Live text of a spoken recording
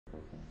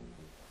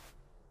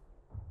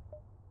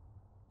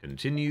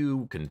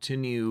Continue,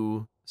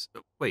 continue.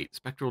 Wait,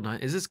 Spectral Nine,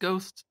 is this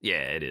Ghosts? Yeah,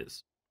 it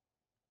is.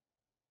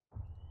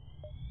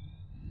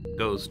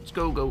 Ghosts,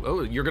 go, go.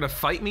 Oh, you're gonna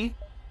fight me?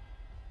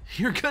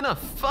 You're gonna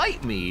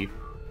fight me?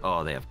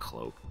 Oh, they have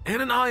Cloak.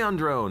 And an Ion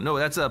drone. No,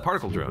 that's a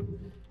particle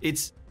drone.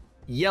 It's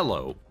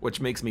yellow, which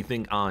makes me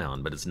think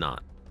Ion, but it's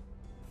not.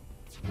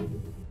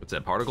 What's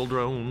that? Particle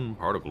drone,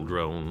 particle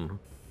drone.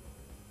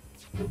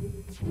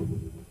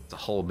 It's a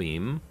hull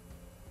beam.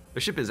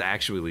 Their ship is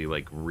actually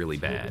like really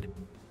bad.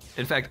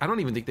 In fact, I don't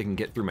even think they can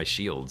get through my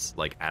shields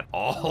like at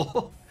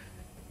all.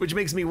 Which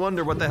makes me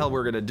wonder what the hell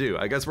we're gonna do.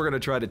 I guess we're gonna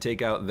try to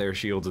take out their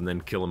shields and then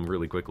kill them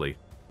really quickly.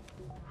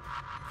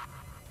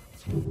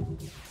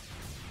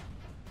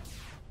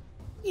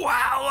 Wow,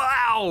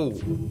 wow!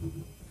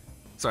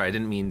 Sorry, I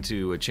didn't mean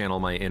to channel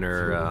my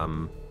inner,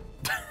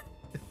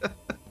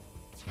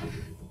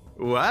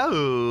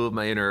 wow,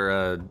 my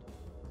inner,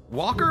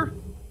 Walker?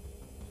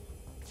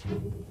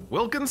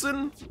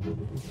 Wilkinson?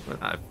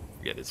 I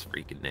forget his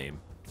freaking name.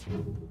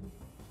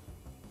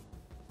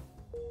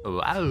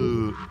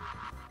 Wow.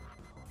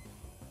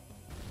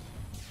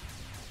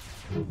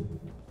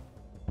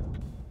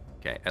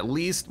 Okay, at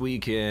least we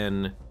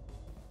can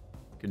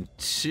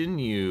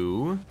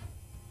continue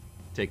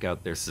take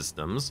out their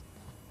systems.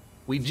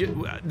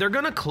 They're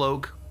gonna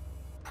cloak,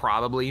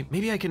 probably.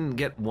 Maybe I can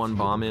get one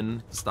bomb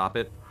in to stop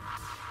it.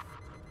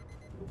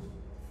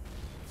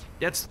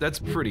 That's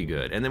pretty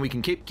good. And then we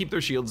can keep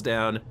their shields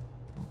down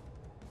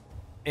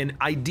and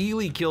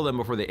ideally kill them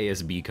before the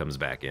ASB comes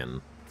back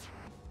in.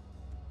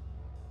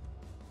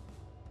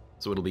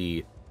 So it'll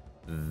be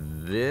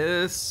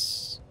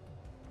this.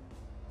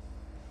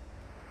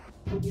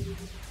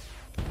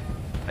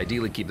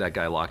 Ideally keep that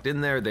guy locked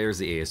in there. There's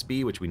the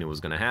ASB, which we knew was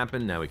gonna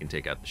happen. Now we can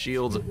take out the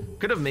shields.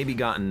 Could have maybe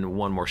gotten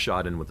one more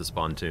shot in with the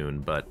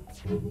Spontoon, but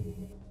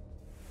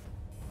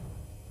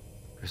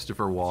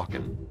Christopher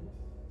Walken.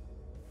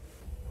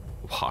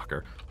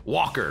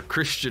 Walker,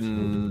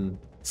 Christian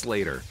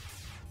Slater.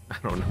 I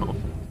don't know.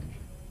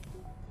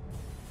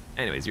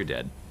 Anyways, you're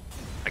dead.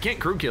 I can't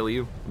crew kill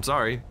you. I'm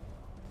sorry.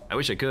 I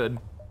wish I could.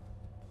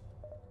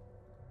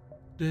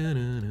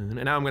 And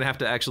now I'm gonna have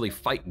to actually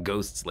fight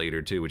ghosts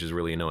later too, which is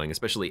really annoying,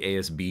 especially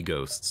ASB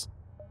ghosts.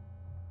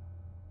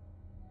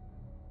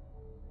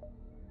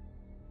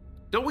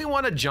 Don't we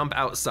want to jump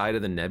outside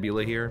of the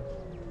nebula here?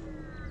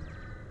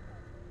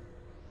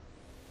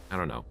 I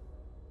don't know.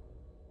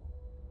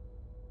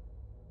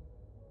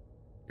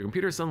 Your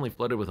computer is suddenly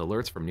flooded with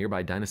alerts from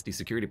nearby Dynasty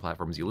security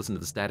platforms. You listen to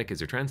the static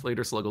as your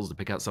translator sluggles to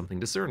pick out something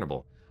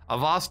discernible.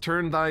 Avast,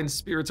 turn thine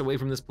spirits away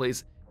from this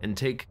place and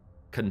take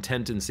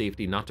content and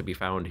safety not to be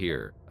found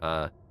here.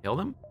 Kill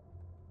them?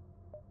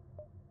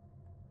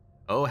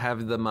 Oh,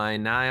 have the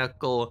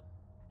maniacal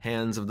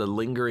hands of the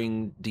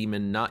lingering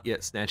demon not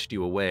yet snatched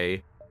you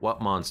away?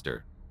 What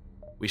monster?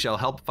 We shall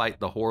help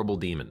fight the horrible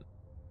demon.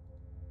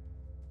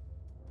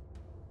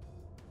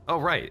 Oh,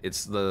 right,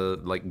 it's the,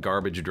 like,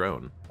 garbage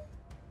drone.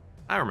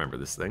 I remember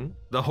this thing.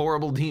 The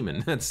horrible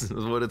demon, that's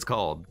what it's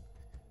called.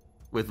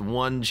 With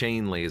one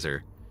chain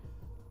laser.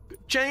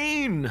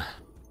 Chain!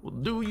 Will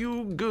do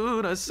you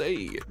good, I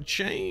say.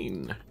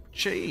 Chain,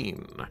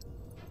 chain.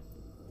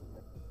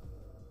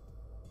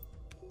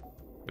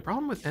 The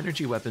problem with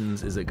energy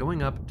weapons is that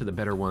going up to the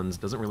better ones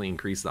doesn't really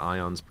increase the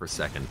ions per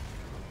second.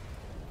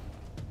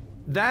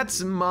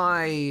 That's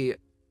my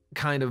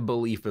kind of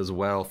belief as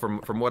well from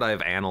what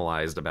I've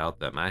analyzed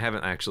about them. I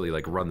haven't actually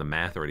like run the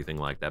math or anything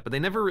like that, but they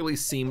never really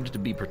seemed to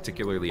be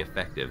particularly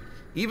effective.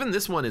 Even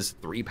this one is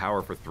 3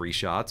 power for 3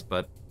 shots,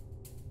 but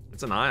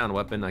it's an ion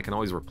weapon. I can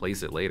always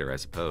replace it later, I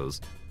suppose.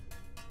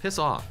 Piss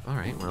off. All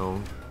right,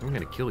 well, I'm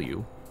gonna kill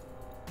you.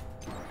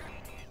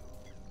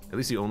 At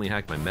least you only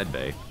hacked my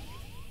medbay.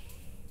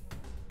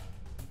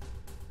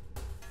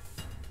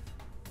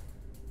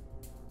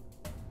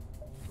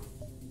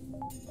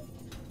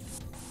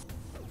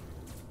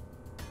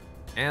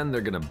 And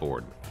they're gonna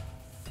board me.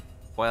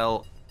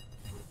 Well,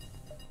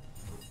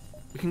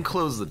 we can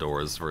close the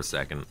doors for a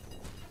second,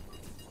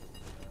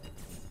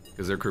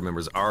 because their crew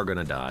members are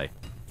gonna die.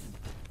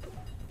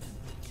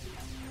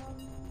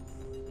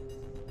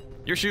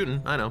 You're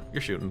shooting, I know,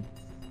 you're shooting.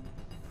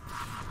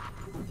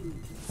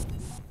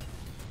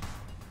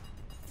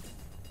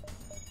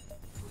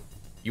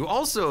 You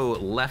also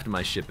left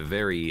my ship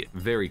very,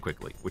 very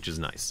quickly, which is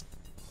nice.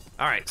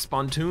 All right,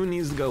 Spontoon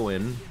needs to go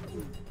in.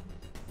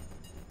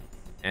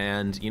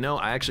 And, you know,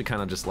 I actually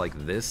kind of just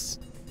like this.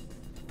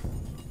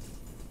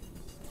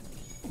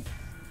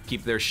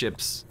 Keep their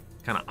ships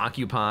kind of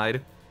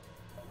occupied.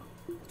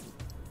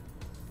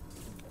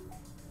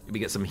 Maybe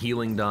get some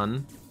healing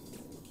done.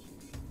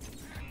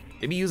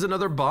 Maybe use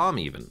another bomb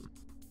even.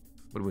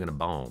 What are we gonna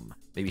bomb?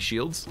 Maybe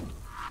shields?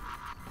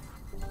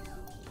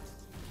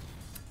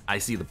 I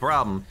see the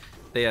problem.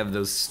 They have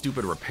those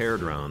stupid repair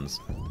drones,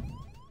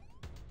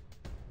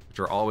 which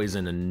are always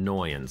an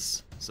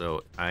annoyance.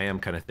 So I am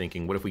kind of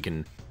thinking, what if we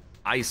can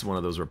ice one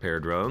of those repair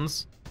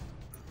drones?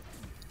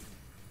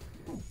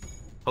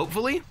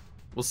 Hopefully,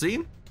 we'll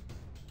see.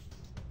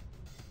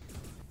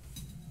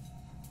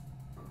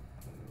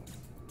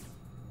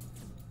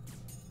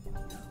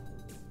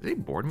 Did they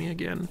board me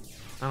again?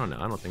 I don't know,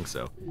 I don't think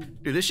so.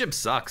 Dude, this ship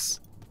sucks.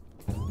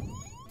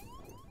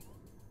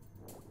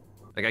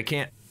 Like, I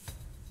can't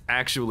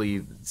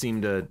actually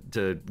seem to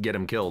get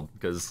them killed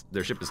because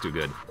their ship is too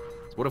good.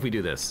 So what if we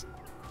do this?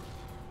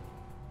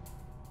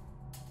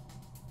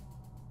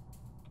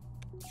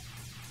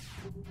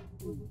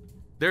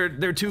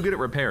 They're too good at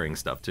repairing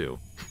stuff too.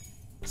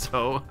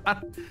 So,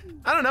 I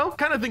don't know,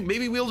 kind of think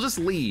maybe we'll just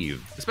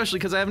leave, especially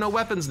because I have no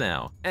weapons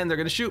now, and they're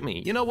gonna shoot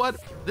me. You know what?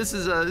 This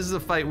is a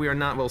fight we are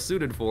not well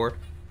suited for,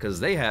 because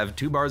they have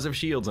 2 bars of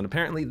shields, and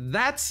apparently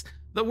that's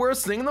the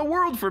worst thing in the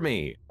world for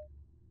me.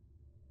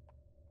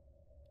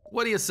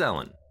 What are you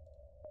selling?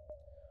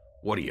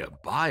 What are you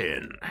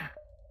buying?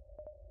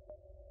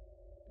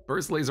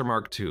 Burst Laser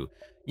Mark II.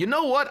 You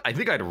know what? I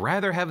think I'd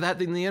rather have that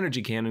than the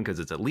energy cannon, because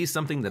it's at least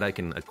something that I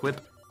can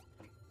equip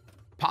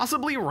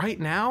possibly right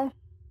now.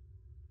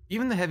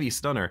 Even the heavy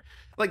stunner.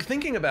 Like,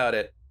 thinking about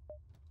it,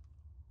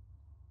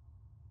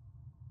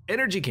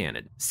 energy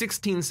cannon,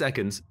 16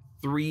 seconds,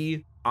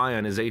 3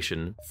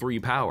 ionization, 3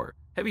 power.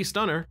 Heavy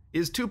stunner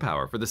is 2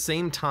 power for the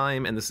same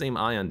time and the same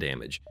ion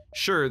damage.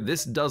 Sure,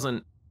 this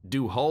doesn't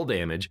do hull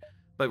damage,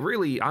 but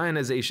really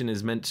ionization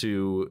is meant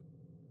to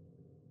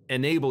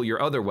enable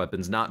your other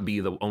weapons not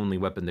be the only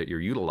weapon that you're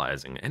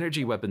utilizing.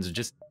 Energy weapons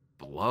just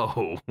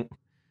blow.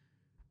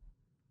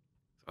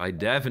 I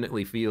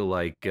definitely feel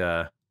like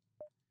a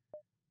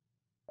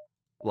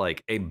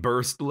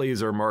Burst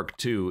Laser Mark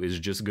II is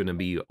just gonna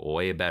be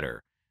way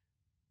better.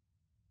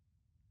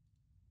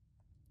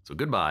 So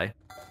goodbye.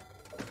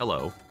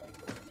 Hello.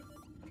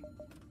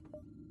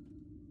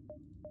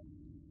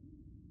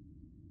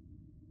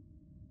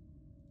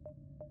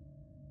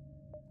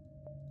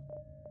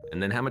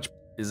 And then how much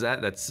is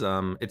that? That's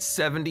it's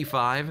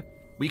 75.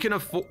 We can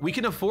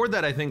afford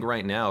that, I think,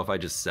 right now if I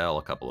just sell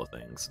a couple of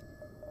things.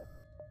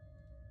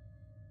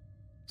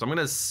 So I'm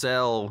gonna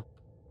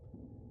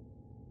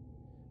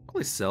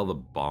probably sell the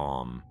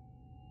bomb.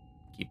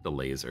 Keep the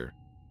laser.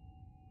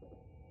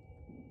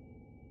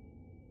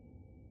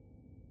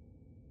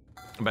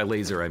 And by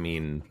laser, I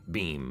mean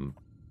beam.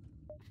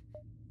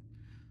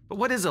 But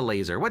what is a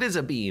laser? What is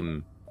a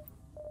beam?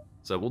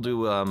 So we'll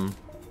do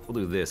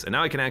this. And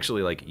now I can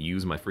actually, like,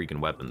 use my freaking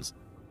weapons.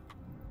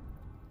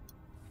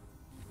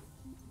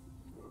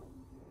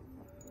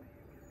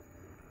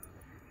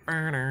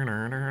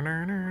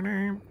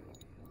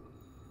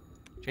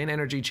 Chain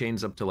energy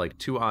chains up to like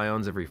 2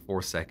 ions every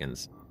 4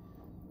 seconds.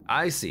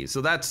 I see,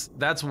 so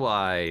that's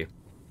why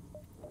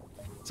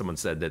someone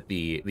said that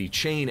the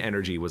chain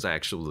energy was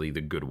actually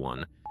the good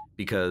one,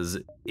 because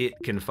it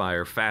can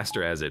fire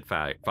faster as it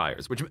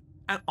fires, which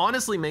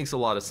honestly makes a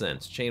lot of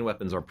sense. Chain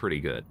weapons are pretty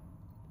good.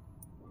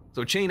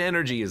 So chain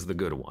energy is the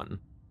good one.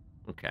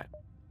 Okay.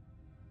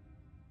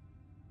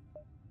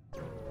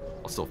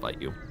 I'll still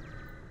fight you.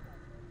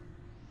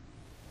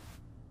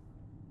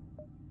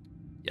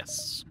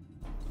 Yes.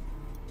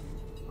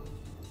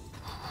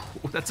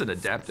 That's an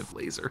adaptive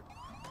laser.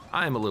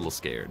 I am a little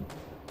scared.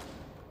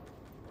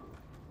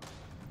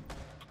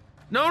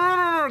 No, no,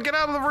 no, no, get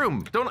out of the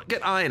room. Don't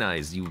get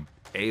ionized, you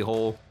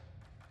a-hole.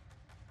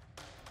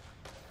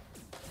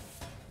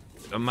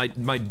 My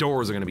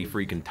doors are gonna be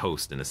freaking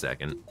toast in a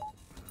second.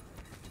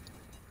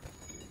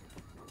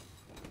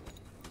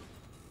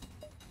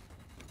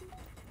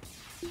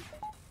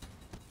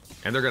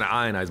 And they're gonna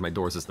ionize my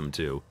door system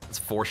too. It's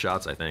 4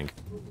 shots, I think.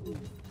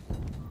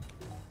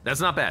 That's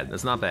not bad,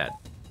 that's not bad.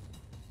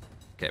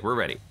 Okay, we're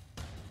ready.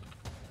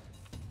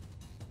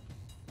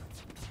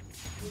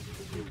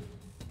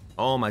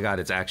 Oh my god,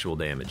 it's actual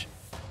damage.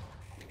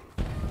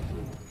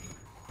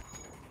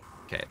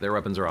 Okay, their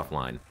weapons are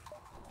offline.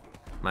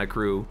 My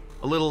crew,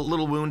 a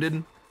little wounded,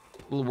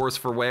 a little worse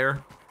for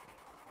wear.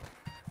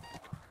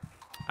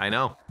 I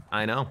know,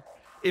 I know.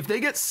 If they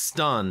get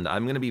stunned,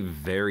 I'm gonna be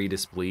very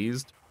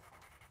displeased.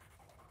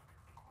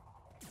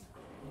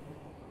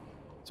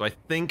 So I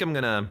think I'm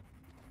gonna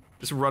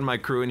just run my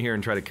crew in here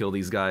and try to kill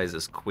these guys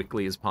as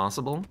quickly as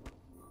possible.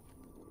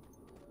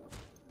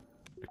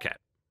 Okay.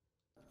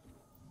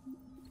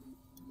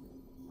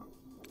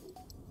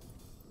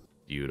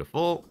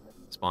 Beautiful.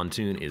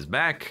 Spontoon is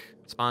back.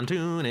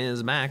 Spontoon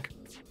is back.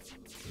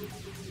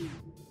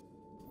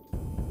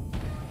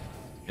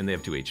 And they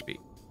have 2 HP.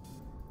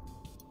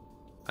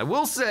 I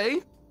will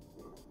say,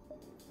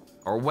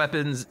 our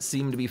weapons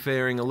seem to be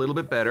faring a little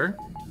bit better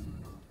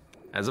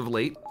as of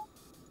late.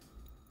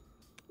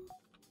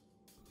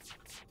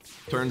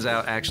 Turns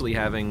out actually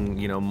having,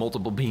 you know,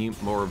 multiple beam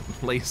or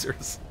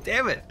lasers.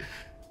 Damn it!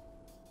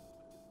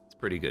 It's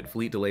pretty good.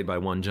 Fleet delayed by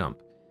 1 jump.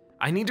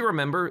 I need to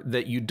remember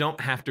that you don't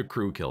have to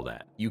crew kill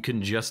that. You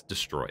can just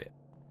destroy it.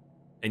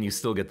 And you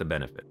still get the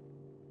benefit.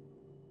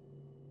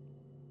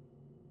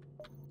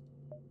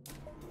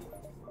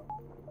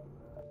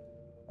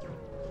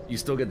 You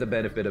still get the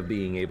benefit of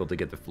being able to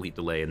get the fleet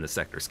delay in the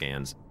sector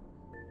scans.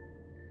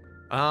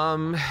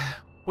 What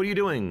are you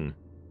doing?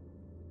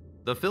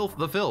 The filth,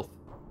 the filth.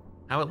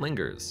 How it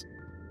lingers.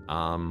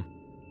 Calm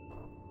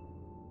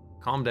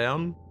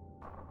down.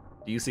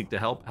 Do you seek to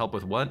help? Help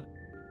with what?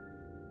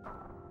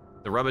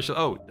 The rubbish,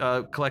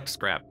 oh, collect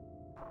scrap.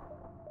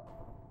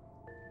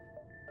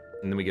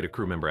 And then we get a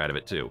crew member out of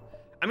it too.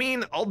 I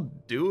mean, I'll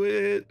do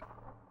it.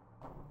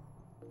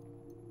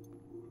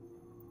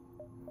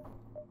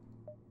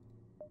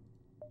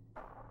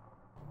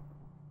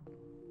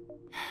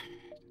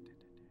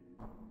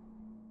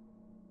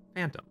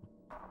 Phantom.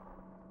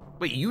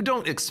 Wait, you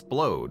don't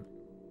explode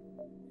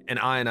in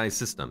ionized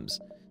systems.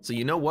 So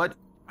you know what?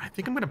 I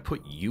think I'm gonna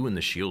put you in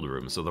the shield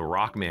room so the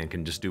Rockman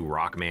can just do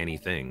Rockman-y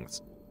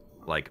things.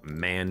 Like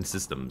man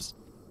systems.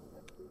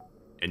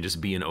 And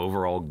just be an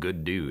overall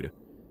good dude.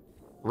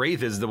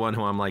 Wraith is the one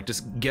who I'm like,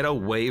 just get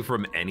away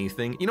from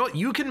anything. You know what?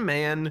 You can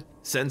man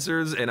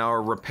sensors, and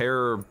our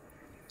repair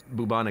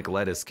bubonic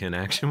lettuce can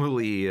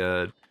actually,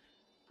 you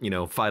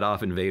know, fight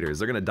off invaders.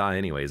 They're gonna die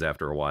anyways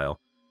after a while.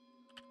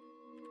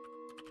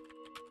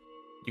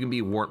 You can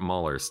be Wart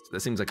Maulers. That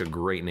seems like a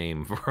great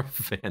name for a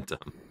Phantom.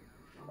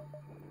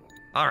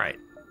 All right.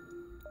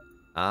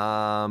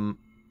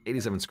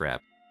 87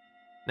 scrap.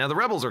 Now the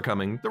rebels are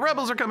coming. The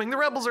rebels are coming. The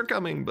rebels are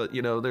coming. But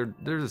you know, they're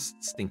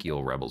just stinky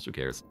old rebels. Who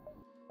cares?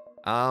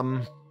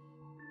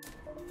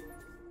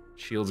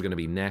 Shield's gonna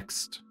be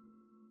next.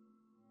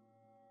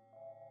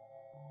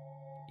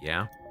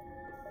 Yeah.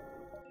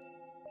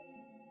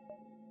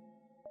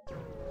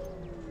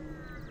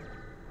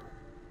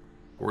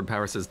 Forward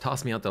Power says,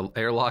 toss me out the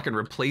airlock and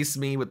replace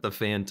me with the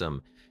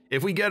Phantom.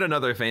 If we get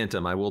another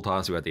Phantom, I will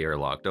toss you at the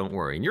airlock, don't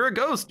worry. And you're a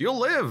ghost, you'll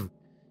live.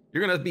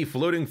 You're gonna be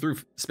floating through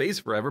space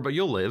forever, but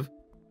you'll live.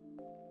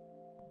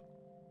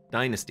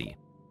 Dynasty.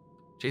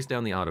 Chase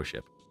down the auto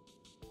ship.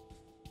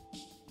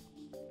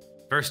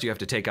 First, you have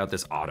to take out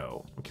this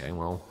auto. Okay,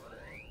 well,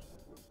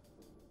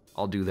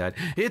 I'll do that.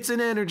 It's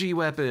an energy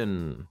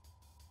weapon.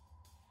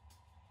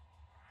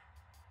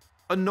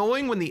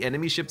 Annoying when the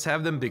enemy ships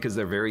have them because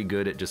they're very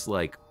good at just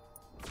like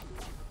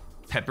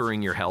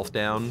peppering your health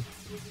down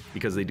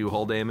because they do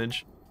hull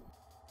damage.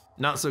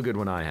 Not so good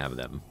when I have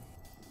them.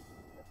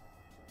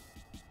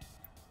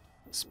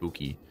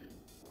 Spooky.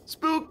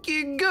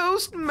 Spooky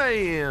ghost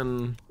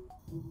man.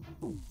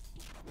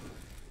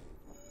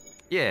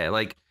 Yeah,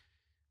 like,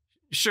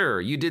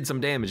 sure, you did some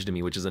damage to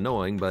me, which is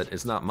annoying, but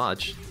it's not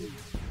much.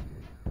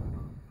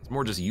 It's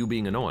more just you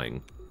being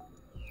annoying.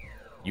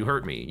 You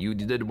hurt me, you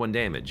did 1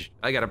 damage.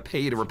 I gotta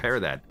pay to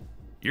repair that.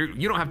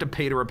 You don't have to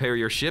pay to repair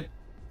your ship.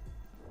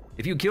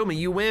 If you kill me,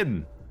 you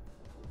win.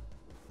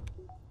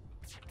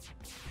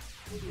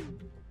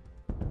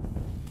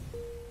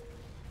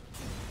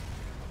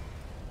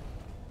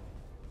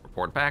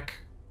 Report back.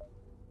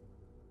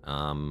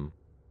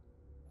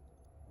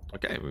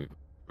 Okay,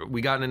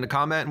 we got into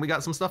combat and we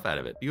got some stuff out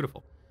of it.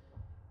 Beautiful.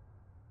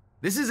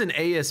 This is an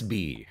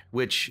ASB,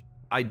 which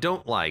I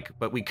don't like,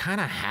 but we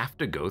kind of have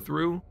to go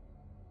through.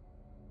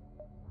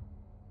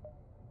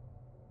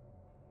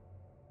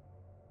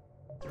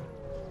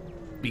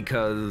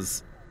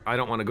 Because I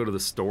don't want to go to the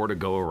store to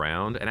go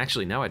around. And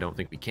actually, now I don't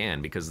think we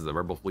can because the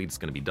Rebel fleet's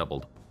going to be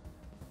doubled.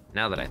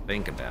 Now that I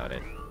think about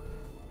it.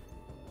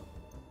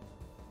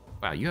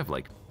 Wow, you have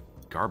like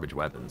garbage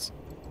weapons.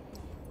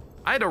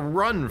 I had to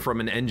run from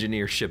an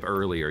engineer ship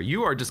earlier.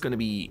 You are just going to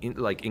be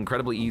like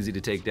incredibly easy to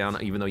take down,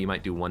 even though you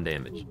might do 1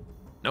 damage.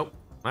 Nope.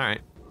 All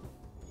right.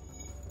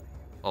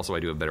 Also, I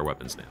do have better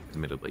weapons now,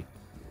 admittedly.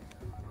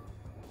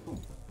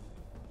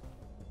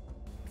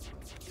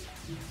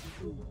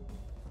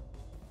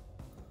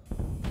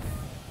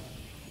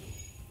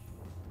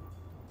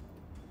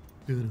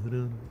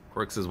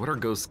 Quirk says, what are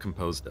ghosts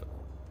composed of?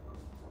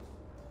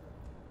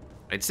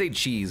 I'd say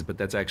cheese, but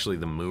that's actually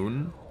the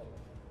moon.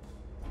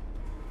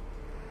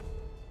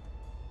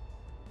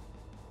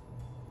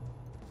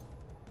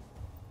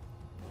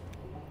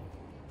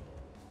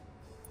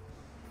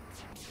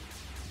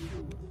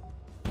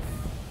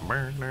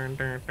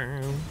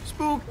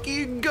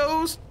 Spooky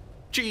ghost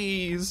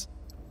cheese.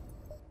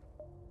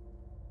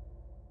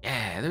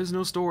 Yeah, there's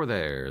no store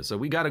there, so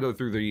we gotta go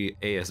through the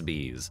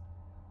ASBs.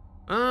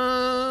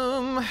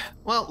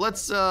 Well,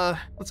 let's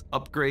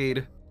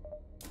upgrade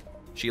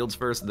shields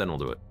first, then we'll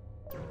do it.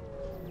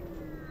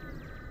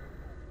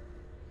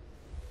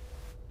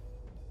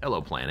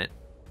 Hello, planet.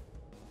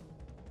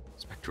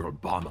 Spectral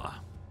bomber.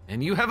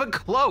 And you have a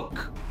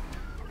cloak!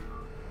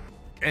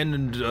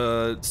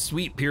 And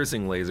sweet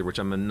piercing laser, which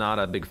I'm not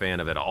a big fan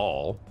of at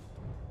all.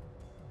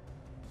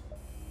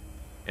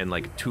 And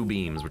like 2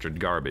 beams, which are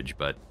garbage,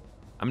 but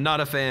I'm not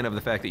a fan of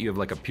the fact that you have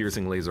like a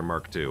piercing laser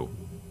Mark II.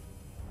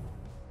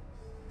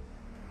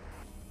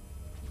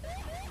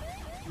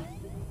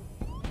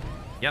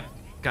 Yep,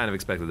 kind of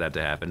expected that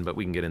to happen, but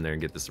we can get in there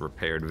and get this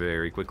repaired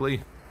very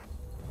quickly.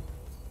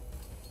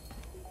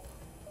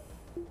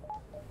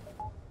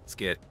 Let's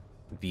get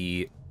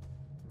the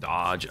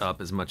dodge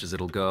up as much as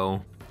it'll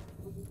go.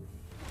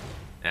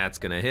 That's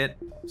gonna hit,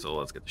 so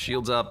let's get the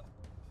shields up.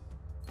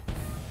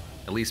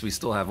 At least we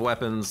still have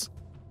weapons.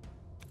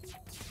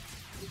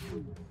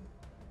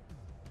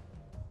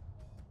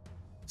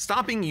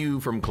 Stopping you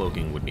from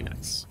cloaking would be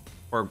nice.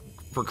 Or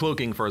for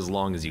cloaking for as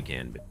long as you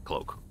can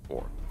cloak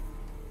for.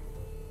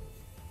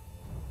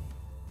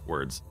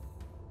 Words.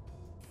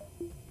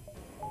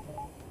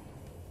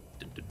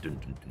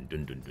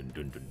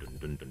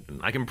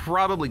 I can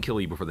probably kill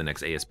you before the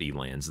next ASB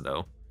lands,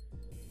 though.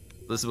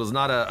 This was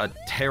not a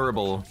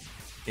terrible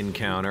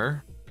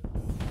encounter.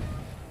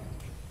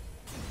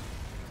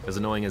 As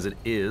annoying as it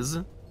is.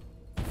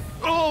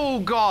 Oh,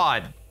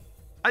 God!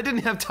 I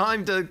didn't have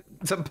time to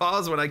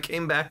pause when I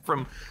came back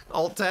from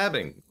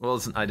alt-tabbing.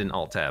 Well, I didn't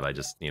alt-tab, I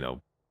just, you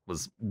know,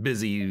 was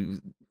busy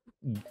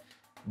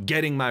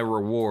getting my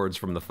rewards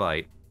from the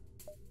fight.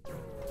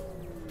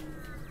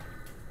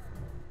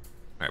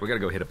 Alright, we gotta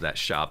go hit up that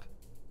shop.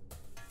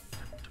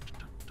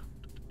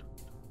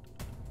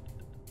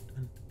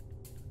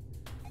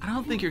 I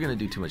don't think you're gonna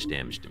do too much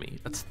damage to me.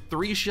 That's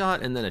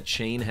 3-shot and then a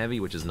chain heavy,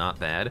 which is not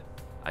bad.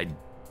 I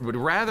would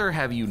rather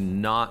have you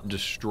not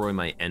destroy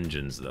my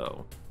engines,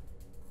 though,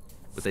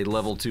 with a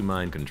level 2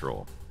 mind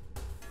control.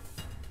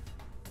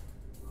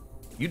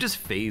 You just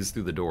phase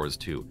through the doors,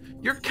 too.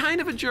 You're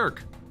kind of a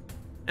jerk.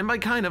 And by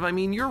kind of, I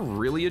mean you're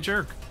really a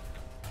jerk.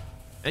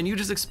 And you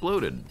just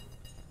exploded.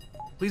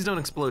 Please don't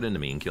explode into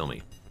me and kill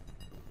me.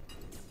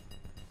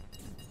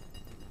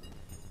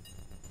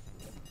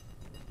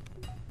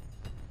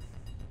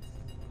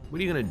 What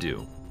are you gonna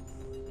do?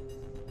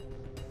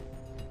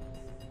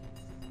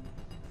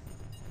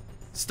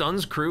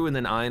 Stuns crew and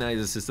then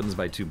ionizes systems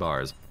by 2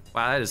 bars.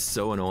 Wow, that is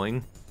so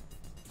annoying.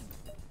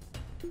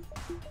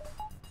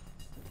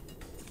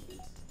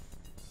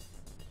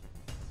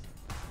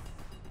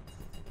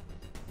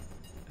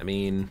 I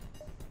mean,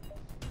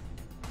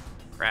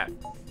 crap.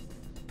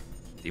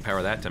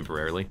 Depower that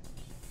temporarily.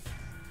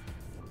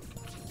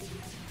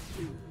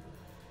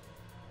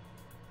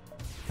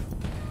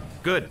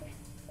 Good.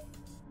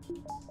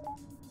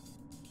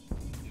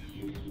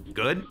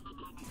 Good.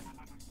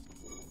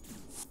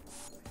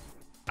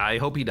 I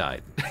hope he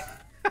died.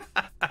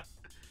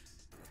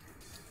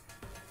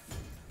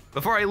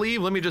 Before I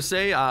leave, let me just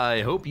say,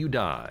 I hope you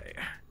die.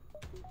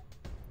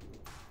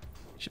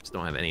 Ships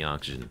don't have any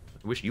oxygen.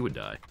 I wish you would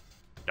die.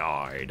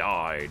 Die,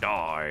 die,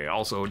 die.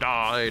 Also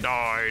die,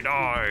 die,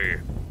 die.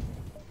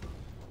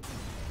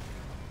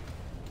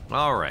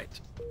 All right.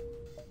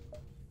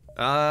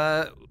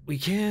 We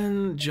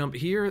can jump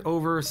here,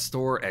 over,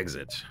 store,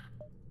 exit.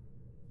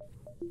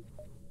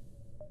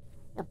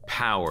 Or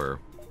power,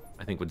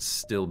 I think would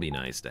still be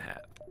nice to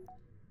have.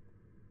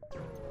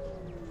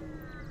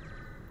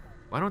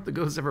 Why don't the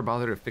ghosts ever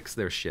bother to fix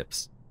their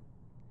ships?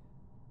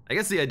 I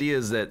guess the idea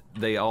is that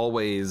they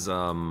always,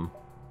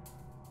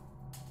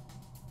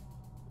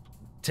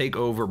 take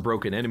over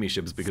broken enemy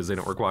ships because they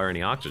don't require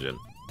any oxygen.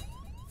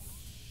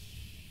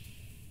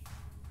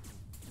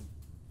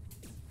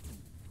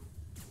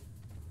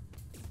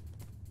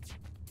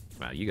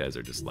 Wow, you guys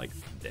are just like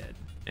dead.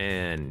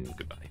 And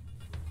goodbye.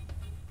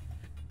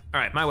 All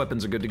right, my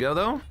weapons are good to go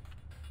though.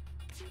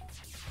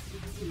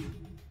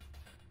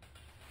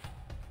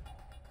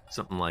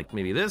 Something like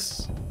maybe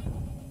this.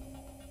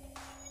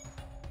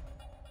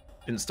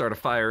 Didn't start a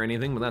fire or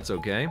anything, but that's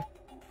okay.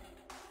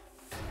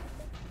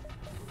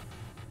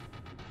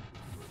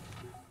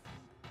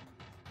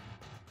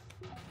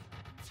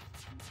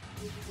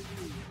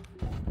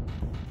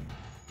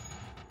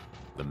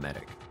 The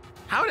medic.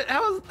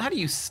 How do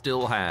you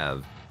still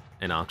have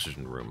an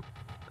oxygen room?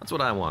 That's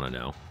what I want to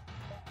know.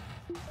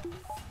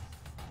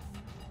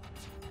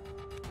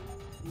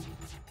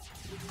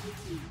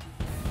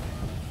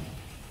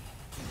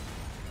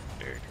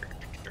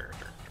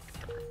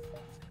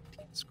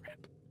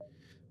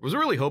 I was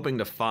really hoping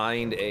to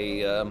find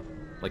a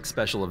like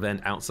special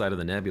event outside of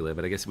the nebula,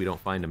 but I guess we don't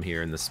find them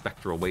here in the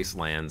spectral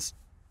wastelands.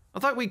 I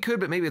thought we could,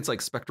 but maybe it's like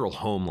spectral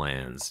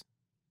homelands.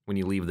 When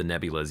you leave the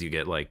nebulas, you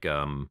get like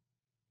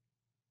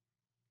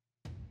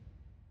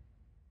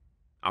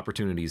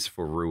opportunities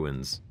for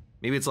ruins.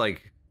 Maybe it's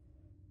like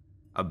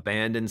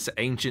abandoned,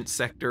 ancient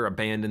sector,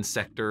 abandoned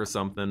sector or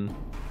something.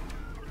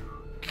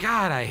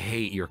 God, I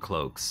hate your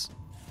cloaks.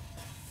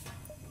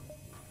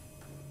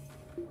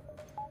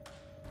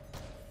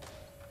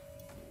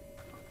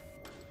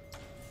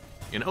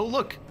 And oh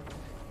look,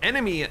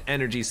 enemy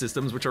energy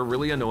systems which are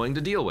really annoying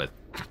to deal with.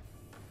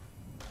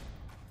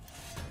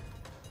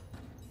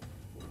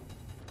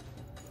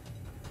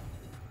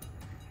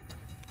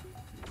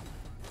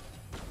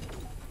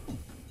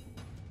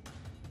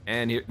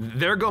 And here,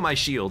 there go my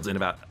shields in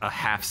about a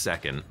half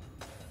second.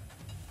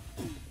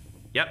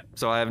 Yep,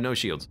 so I have no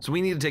shields. So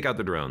we need to take out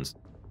the drones.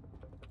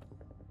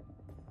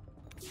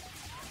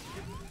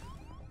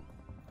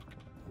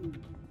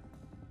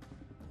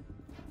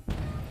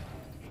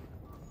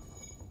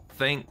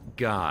 Thank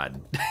God.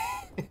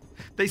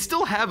 They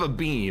still have a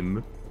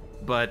beam,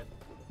 but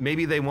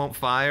maybe they won't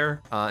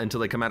fire until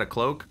they come out of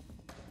cloak.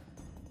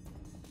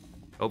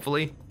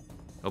 Hopefully.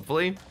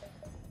 Hopefully.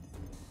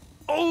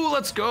 Oh,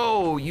 let's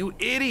go, you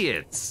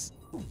idiots.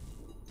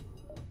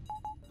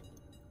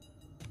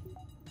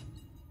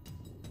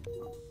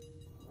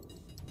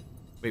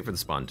 Wait for the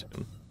spawn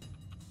tune.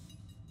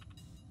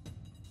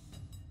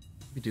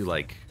 We do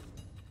like,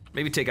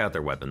 maybe take out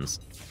their weapons.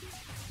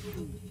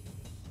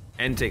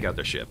 And take out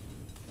their ship.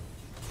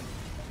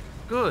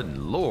 Good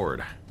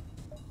Lord.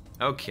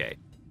 Okay.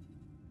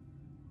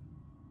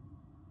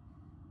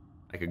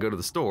 I could go to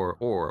the store,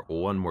 or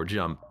one more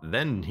jump,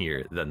 then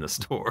here, then the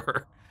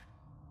store.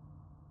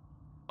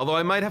 Although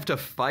I might have to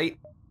fight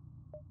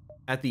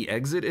at the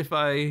exit if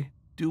I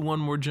do one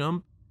more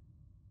jump.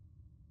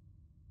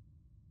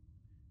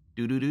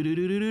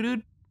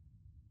 Do-do-do-do-do-do-do.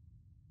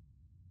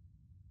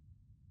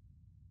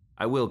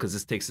 I will, because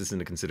this takes this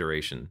into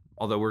consideration.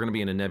 Although we're gonna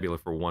be in a nebula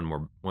for one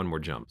more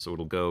jump, so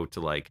it'll go to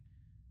like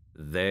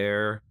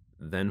there,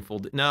 then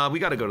full. No, we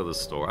gotta go to the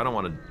store. I don't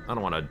wanna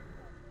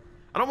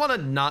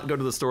not go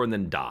to the store and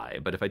then die,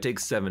 but if I take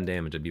 7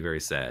 damage, I'd be very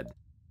sad.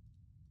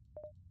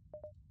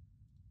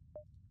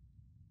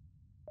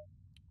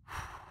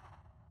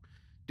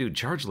 Dude,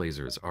 charge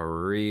lasers are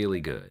really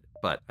good,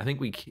 but I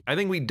think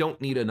we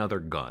don't need another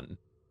gun.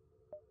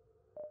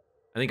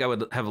 I think I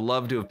would have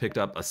loved to have picked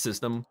up a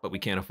system, but we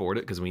can't afford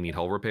it because we need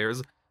hull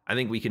repairs. I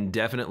think we can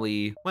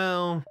definitely,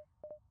 well,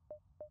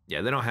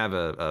 yeah, they don't have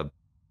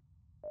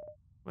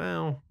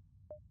well,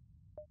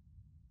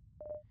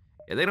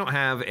 yeah, they don't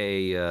have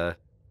a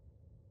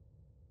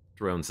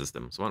drone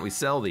system. So why don't we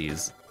sell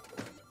these?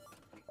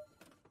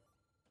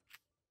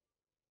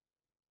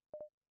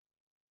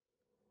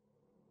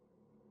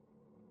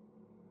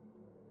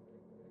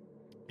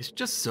 It's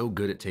just so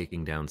good at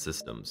taking down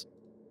systems.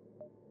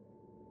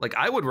 Like,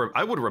 I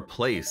would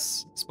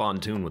replace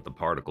Spontoon with the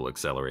particle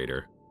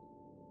accelerator.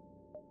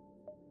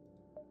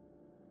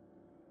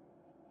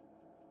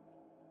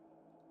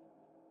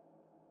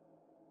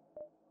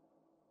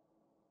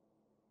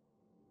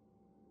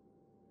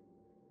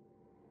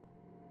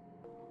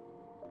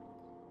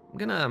 I'm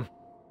gonna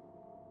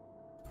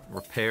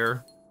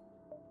repair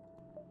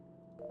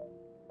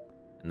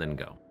and then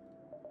go.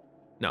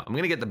 No, I'm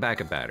gonna get the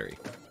backup battery.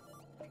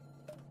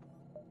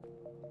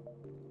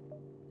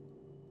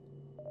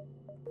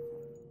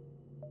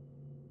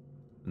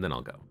 And then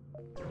I'll go.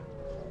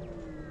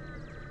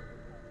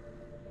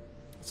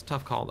 It's a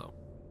tough call, though.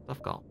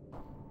 Tough call.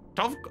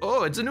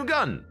 Oh, it's a new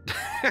gun!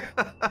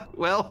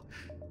 Well,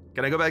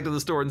 can I go back to the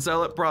store and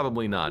sell it?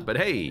 Probably not, but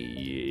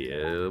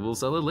hey, we'll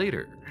sell it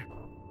later.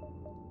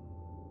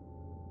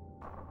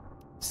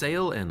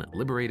 Sale and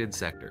liberated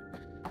sector.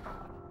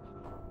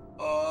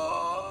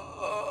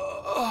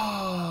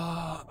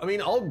 I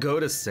mean, I'll go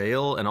to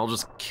sale and I'll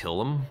just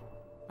kill him,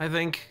 I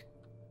think.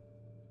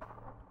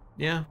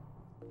 Yeah.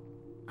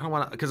 I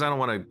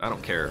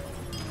don't care.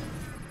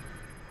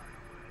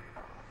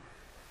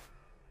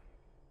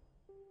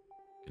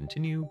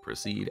 Continue,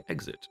 proceed,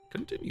 exit.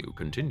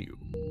 Continue.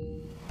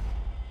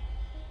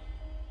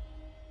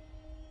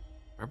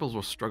 Rebels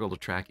will struggle to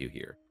track you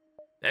here.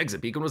 The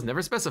exit beacon was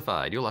never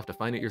specified. You'll have to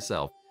find it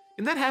yourself.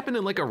 Can that happen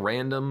in like a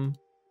random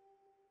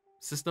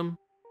system?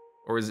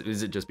 Or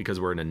is it just because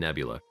we're in a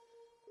nebula?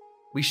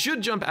 We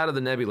should jump out of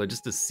the nebula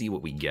just to see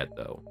what we get,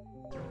 though.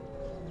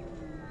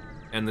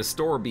 And the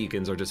store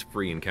beacons are just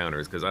free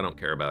encounters because I don't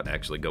care about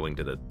actually going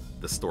to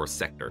the store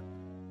sector.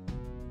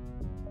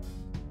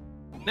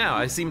 Now,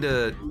 I seem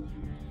to...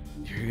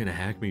 You're gonna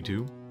hack me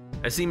too?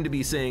 I seem to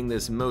be saying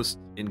this most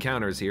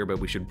encounters here, but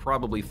we should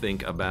probably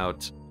think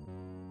about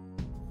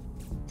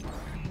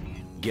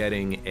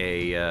getting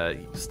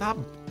a... Stop.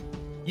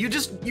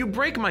 You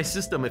break my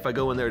system if I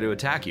go in there to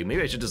attack you.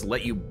 Maybe I should just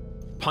let you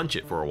punch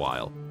it for a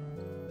while.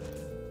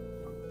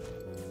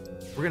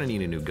 We're gonna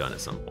need a new gun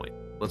at some point.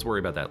 Let's worry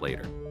about that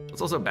later.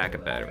 Let's also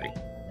backup battery.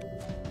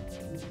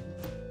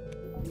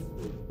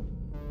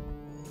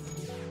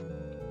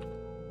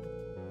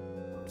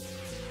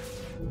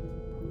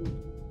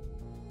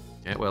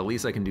 Yeah, well, at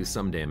least I can do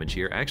some damage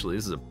here. Actually,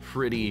 this is a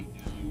pretty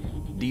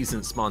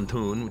decent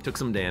Spontoon. We took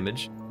some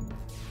damage.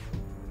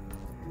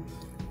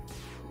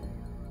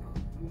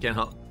 Can't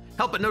help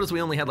but notice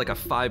we only had like a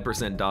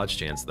 5% dodge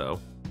chance, though.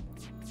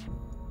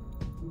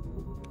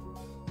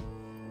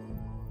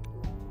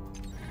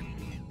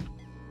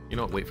 You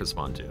know what? Wait for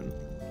Spontoon.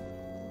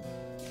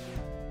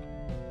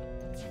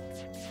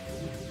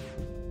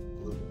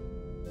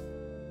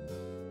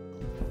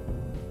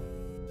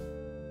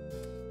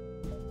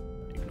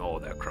 Oh,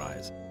 that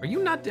cries. Are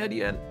you not dead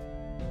yet?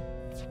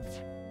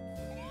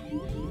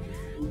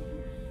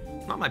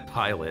 Not my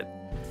pilot.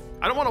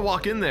 I don't want to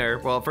walk in there.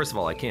 Well, first of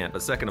all, I can't.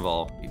 But second of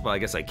all, well, I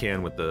guess I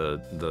can with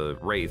the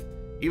Wraith.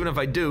 Even if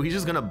I do, he's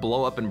just gonna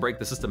blow up and break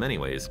the system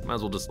anyways. Might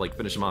as well just like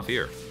finish him off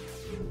here.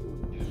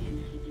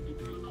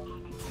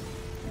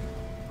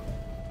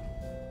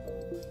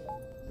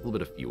 A little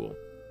bit of fuel.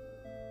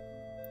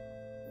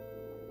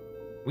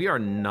 We are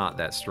not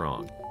that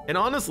strong. And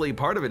honestly,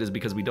 part of it is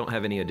because we don't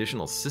have any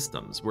additional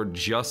systems. We're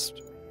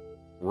just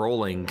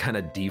rolling kind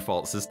of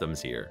default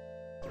systems here.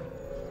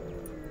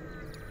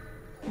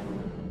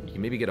 You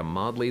can maybe get a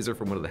mod laser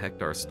from one of the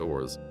Hector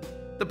stores.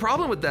 The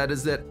problem with that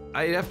is that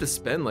I'd have to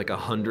spend like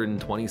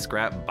 120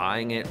 scrap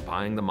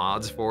buying the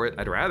mods for it.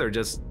 I'd rather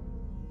just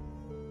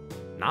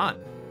not.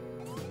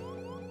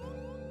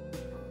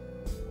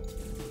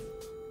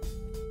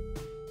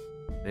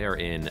 They are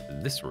in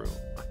this room.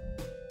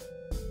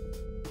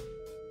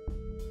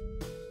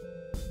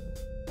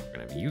 We're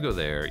gonna have you go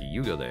there,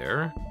 you go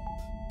there,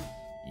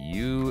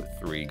 you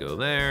three go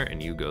there,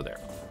 and you go there.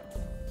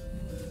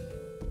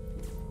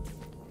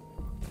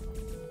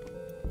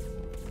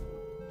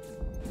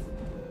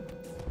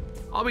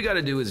 All we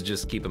gotta do is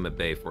just keep them at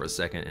bay for a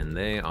second, and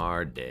they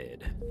are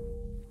dead.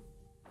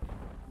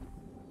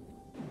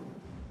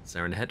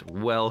 Serenhet,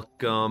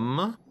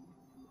 welcome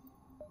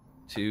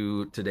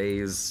to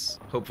today's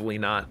hopefully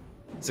not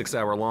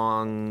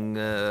 6-hour-long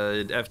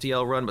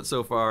FTL run, but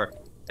so far,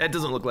 it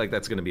doesn't look like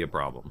that's gonna be a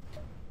problem.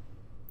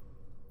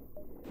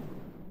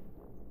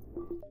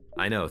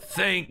 I know,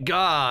 thank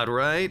God,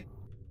 right?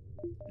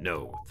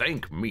 No,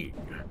 thank me.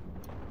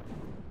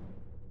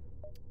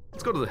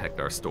 Let's go to the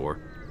Hector store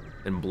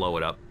and blow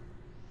it up.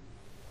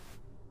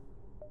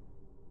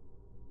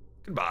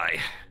 Goodbye.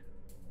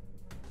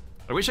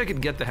 I wish I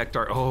could get the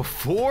Hector, oh,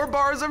 4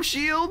 bars of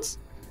shields?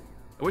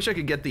 I wish I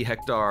could get the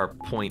Hector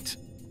point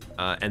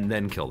and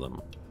then kill them,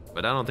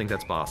 but I don't think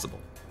that's possible.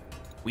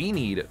 We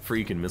need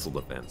freaking missile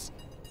defense.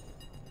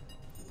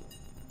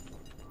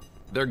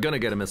 They're gonna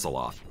get a missile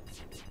off.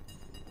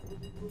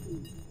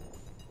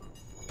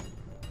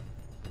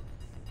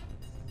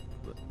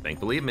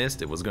 Thankfully it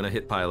missed, it was gonna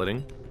hit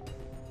piloting.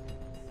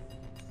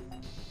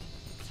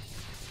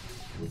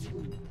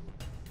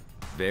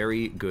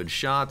 Very good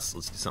shots,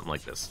 let's do something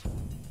like this.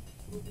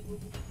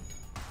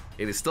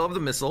 Okay, they still have the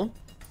missile.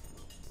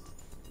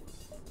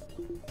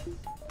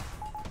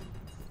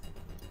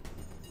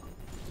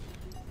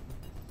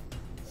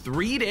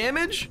 Three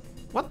damage?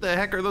 What the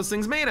heck are those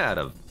things made out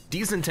of?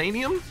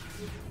 Decentanium?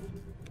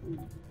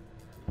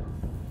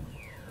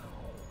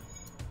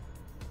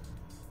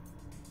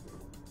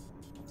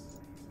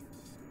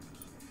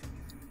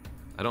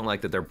 I don't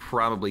like that they're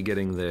probably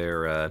getting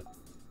their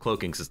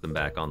cloaking system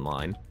back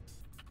online.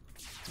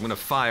 I'm gonna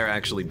fire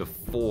actually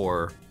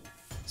before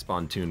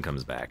Spontoon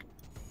comes back.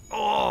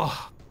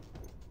 Oh!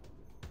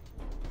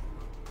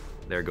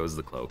 There goes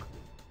the cloak.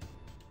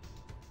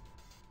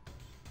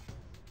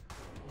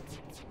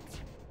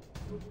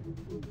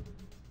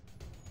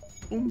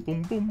 Boom,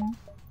 boom, boom.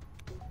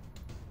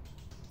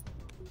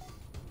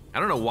 I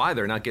don't know why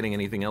they're not getting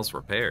anything else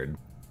repaired.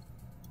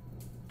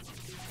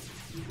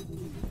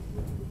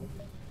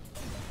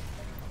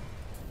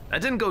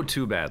 That didn't go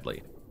too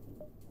badly,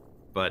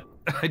 but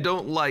I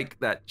don't like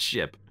that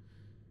ship.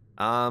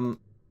 I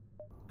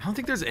don't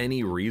think there's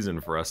any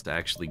reason for us to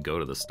actually go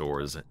to the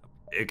stores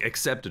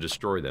except to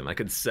destroy them. I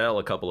could sell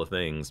a couple of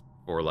things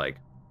for like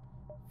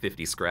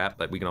 50 scrap,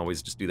 but we can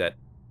always just do that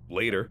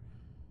later.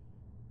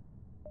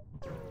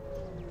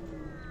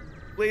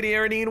 Lady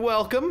Aranine,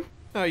 welcome.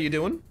 How are you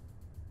doing?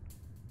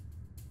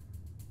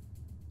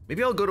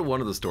 Maybe I'll go to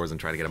one of the stores and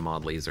try to get a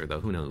mod laser, though.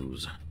 Who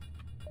knows?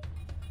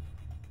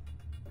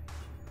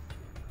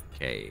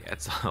 Okay,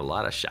 that's a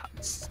lot of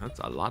shots. That's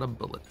a lot of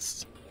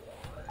bullets.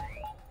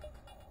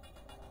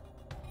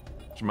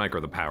 Should micro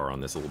the power on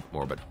this a little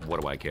more, but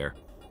what do I care?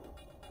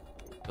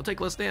 They'll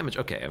take less damage.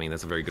 Okay, I mean,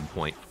 that's a very good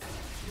point.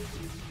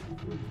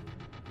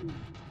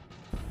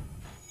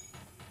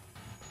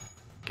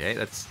 Okay,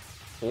 that's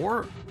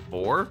 4.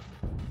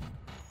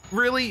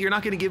 Really? You're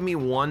not gonna give me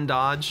 1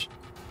 dodge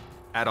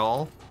at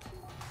all?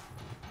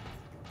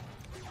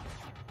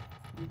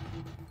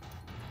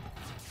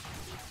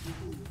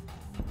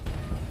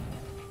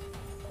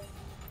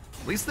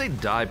 At least they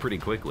die pretty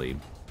quickly.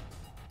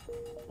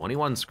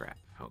 21 scrap,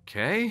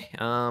 okay.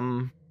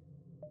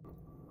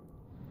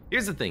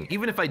 Here's the thing,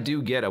 even if I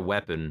do get a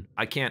weapon,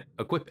 I can't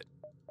equip it.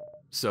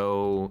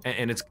 So,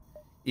 and it's,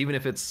 even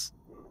if it's,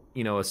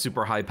 you know, a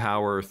super high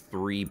power,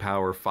 3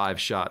 power,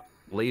 5 shot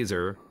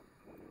laser,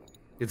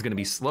 it's gonna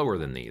be slower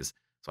than these.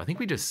 So I think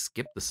we just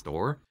skip the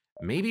store.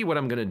 Maybe what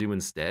I'm gonna do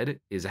instead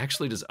is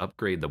actually just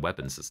upgrade the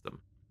weapon system.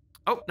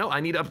 Oh, no, I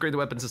need to upgrade the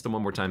weapon system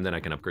one more time, then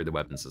I can upgrade the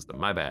weapon system.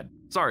 My bad.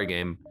 Sorry,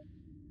 game.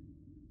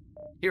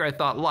 Here I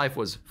thought life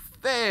was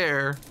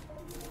fair.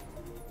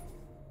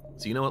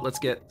 So you know what, let's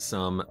get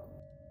some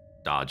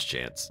dodge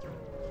chance.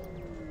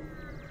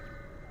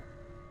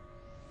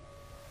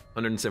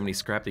 170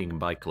 scrap that you can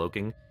buy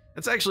cloaking.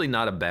 That's actually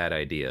not a bad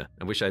idea.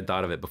 I wish I'd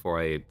thought of it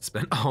before I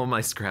spent all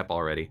my scrap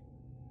already.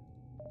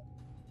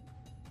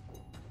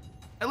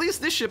 At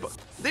least this ship,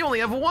 they only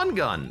have 1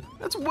 gun.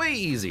 That's way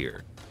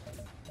easier.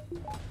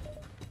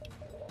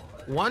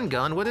 1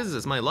 gun, what is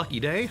this, my lucky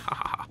day? Ha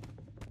ha ha.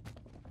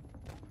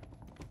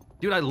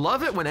 Dude, I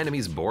love it when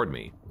enemies board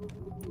me.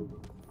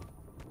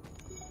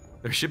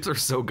 Their ships are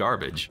so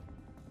garbage.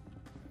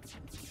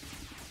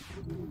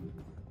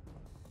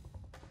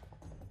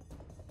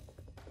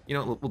 You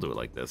know, we'll do it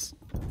like this.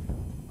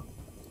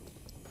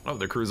 Oh,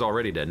 their crew's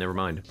already dead, never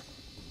mind.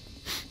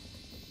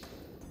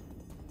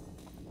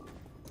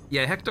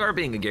 Yeah, Hector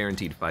being a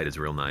guaranteed fight is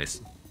real nice.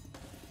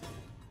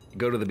 You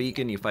go to the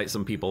beacon, you fight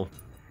some people.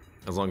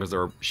 As long as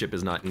their ship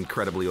is not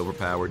incredibly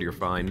overpowered, you're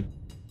fine.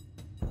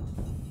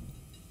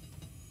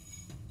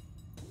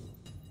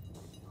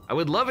 I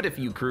would love it if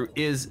you crew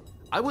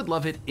I would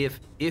love it if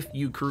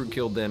you crew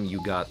killed them,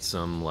 you got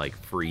some like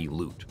free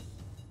loot.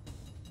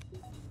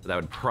 But that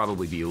would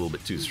probably be a little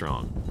bit too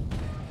strong.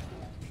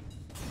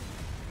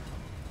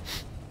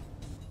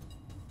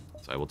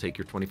 So I will take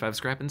your 25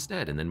 scrap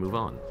instead and then move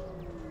on.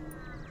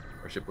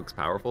 Our ship looks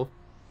powerful.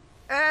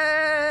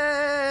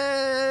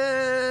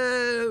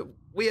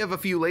 We have a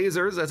few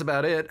lasers, that's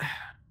about it.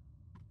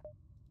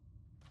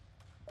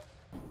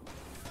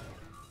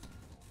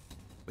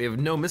 We have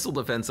no missile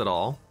defense at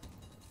all.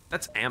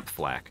 That's amp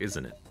flak,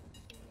 isn't it?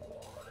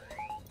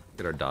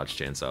 Get our dodge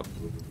chance up.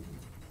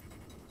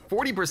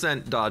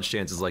 40% dodge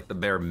chance is like the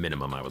bare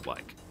minimum I would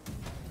like.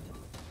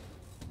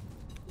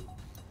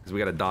 Because we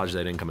gotta dodge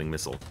that incoming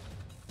missile.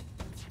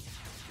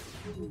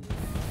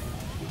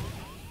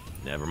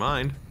 Never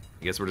mind.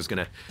 Guess we're just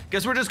gonna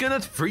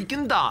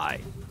freaking die.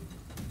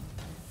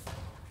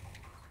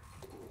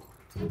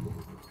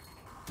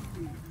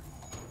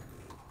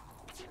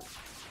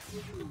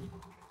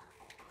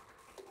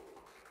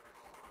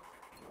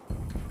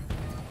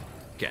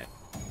 Okay.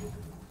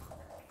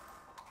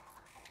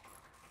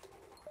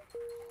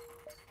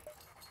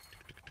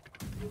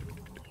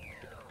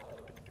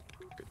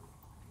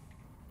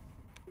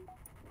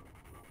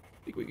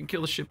 Think we can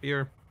kill the ship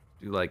here?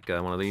 Do like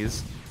one of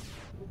these?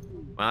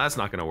 Well, that's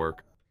not gonna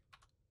work.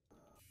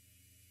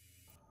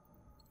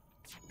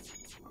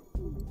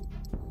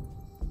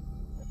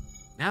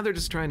 Now they're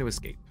just trying to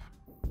escape.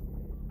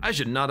 I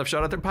should not have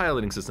shot at their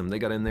piloting system. They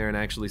got in there and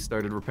actually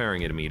started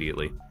repairing it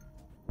immediately.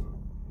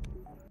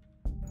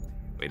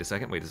 Wait a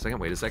second, wait a second,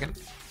 wait a second.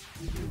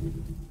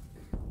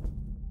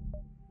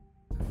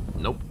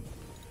 Nope.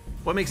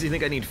 What makes you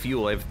think I need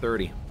fuel? I have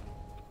 30.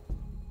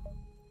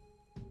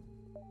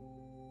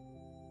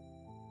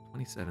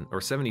 27,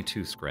 or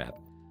 72 scrap.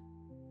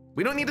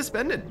 We don't need to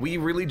spend it. We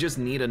really just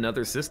need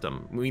another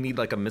system. We need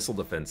like a missile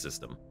defense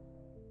system.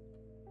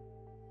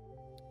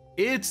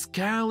 It's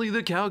Callie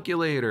the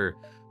Calculator.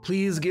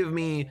 Please give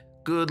me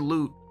good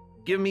loot.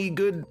 Give me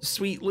good,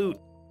 sweet loot.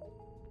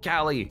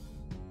 Callie,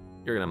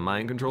 you're gonna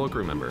mind control a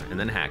crew member and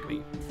then hack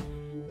me.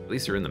 At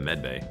least you're in the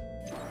med bay.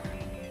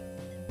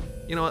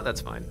 You know what, that's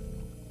fine.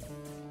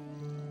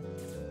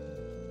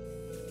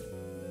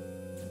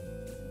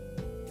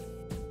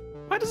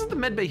 Why doesn't the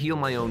med bay heal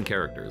my own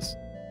characters?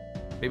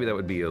 Maybe that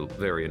would be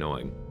very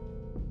annoying.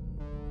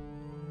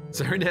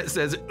 Sernet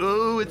says,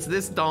 oh, it's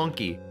this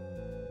donkey.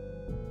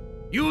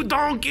 You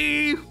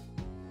donkey!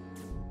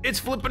 It's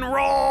flippin'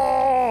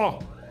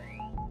 raw!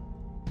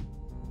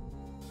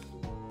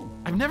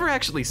 I've never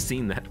actually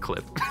seen that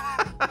clip.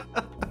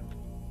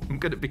 I'm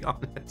gonna be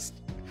honest.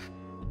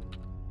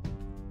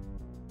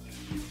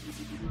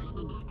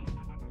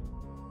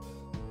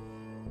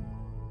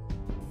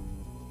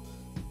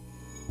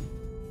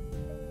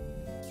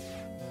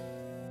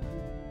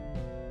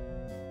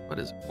 What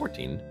is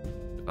 14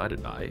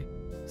 divided by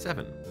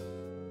 7?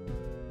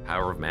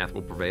 Power of math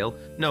will prevail.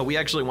 No, we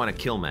actually want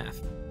to kill math.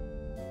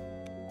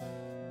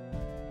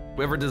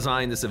 Whoever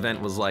designed this event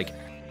was like,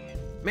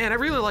 man, I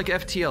really like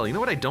FTL. You know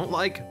what I don't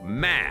like?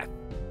 Math.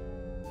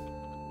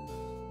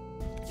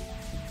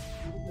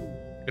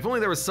 If only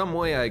there was some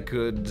way I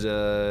could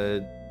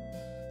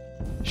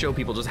show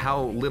people just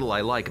how little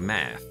I like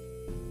math.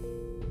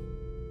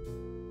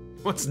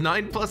 What's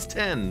 9 plus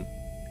 10?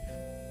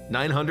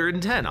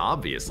 910,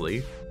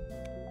 obviously.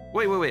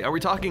 Wait, wait, wait, are we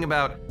talking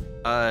about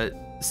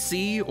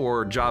C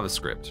or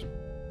JavaScript?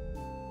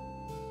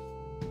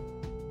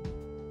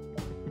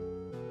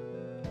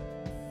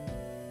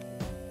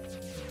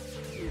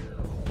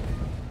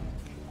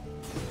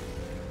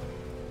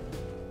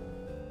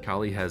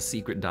 Kali has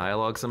secret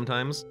dialogue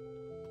sometimes.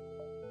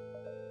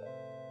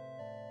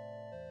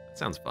 That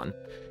sounds fun.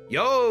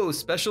 Yo,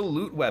 special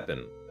loot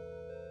weapon.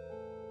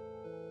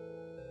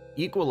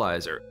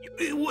 Equalizer.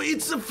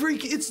 It's the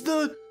freak, it's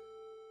the...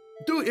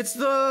 Dude, it's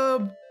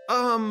the...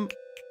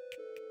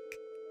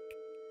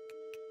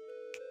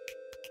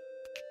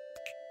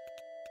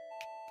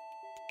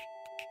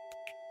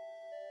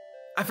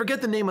 I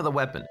forget the name of the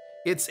weapon.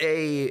 It's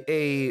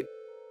a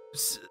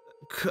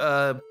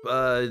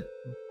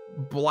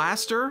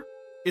blaster.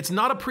 It's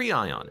not a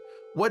pre-ion.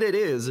 What it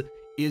is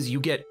you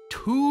get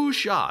 2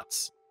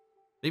 shots.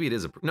 Maybe it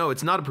is no,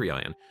 it's not a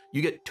pre-ion.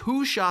 You get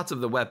 2 shots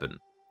of the weapon.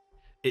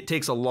 It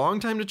takes a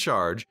long time to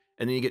charge,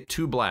 and then you get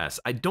 2 blasts.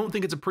 I don't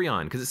think it's a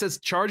pre-ion, because it says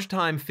charge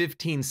time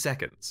 15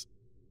 seconds.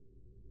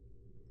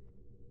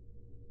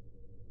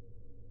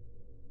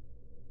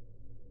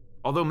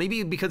 Although maybe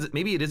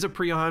it is a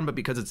pre-ion, but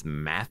because it's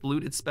math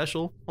loot, it's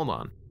special. Hold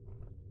on.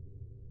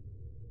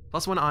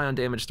 +1 ion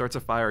damage, starts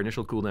a fire,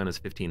 initial cooldown is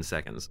 15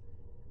 seconds.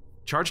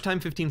 Charge time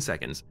 15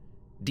 seconds.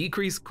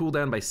 Decrease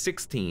cooldown by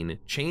 16,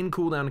 chain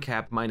cooldown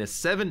cap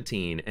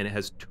 -17, and it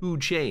has 2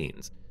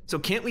 chains. So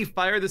can't we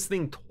fire this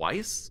thing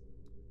twice?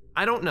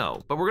 I don't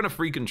know, but we're gonna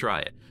freaking try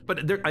it.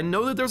 But I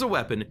know that there's a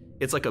weapon.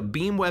 It's like a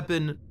beam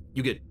weapon.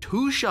 You get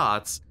 2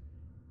 shots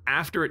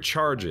after it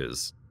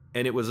charges,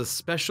 and it was a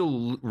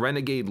special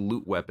renegade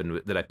loot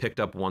weapon that I picked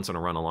up once on a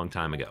run a long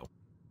time ago.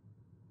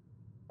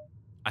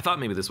 I thought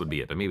maybe this would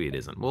be it, but maybe it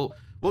isn't. We'll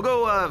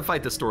go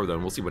fight the store though,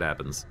 and we'll see what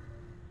happens.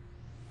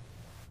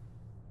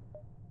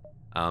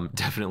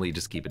 Definitely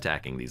just keep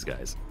attacking these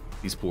guys,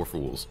 these poor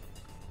fools.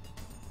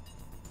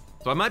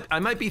 So I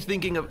might be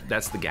thinking of,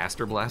 that's the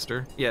Gaster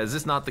Blaster? Yeah, is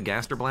this not the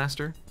Gaster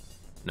Blaster?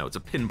 No, it's a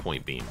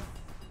pinpoint beam.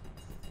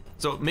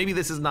 So maybe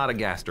this is not a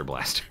Gaster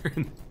Blaster.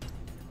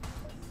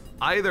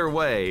 Either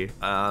way,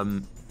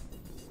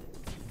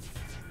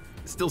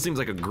 still seems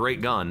like a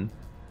great gun.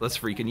 Let's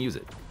freaking use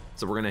it.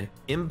 So we're gonna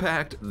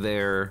impact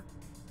their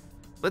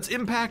Let's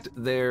impact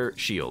their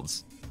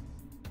shields.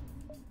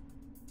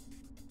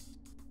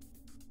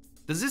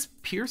 Does this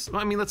pierce?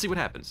 I mean, let's see what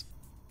happens.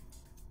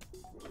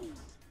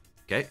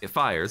 Okay, it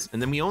fires,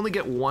 and then we only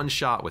get one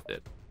shot with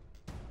it.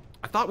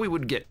 I thought we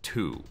would get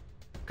two,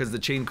 because the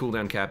chain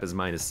cooldown cap is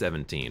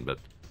 -17, but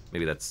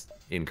maybe that's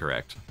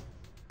incorrect.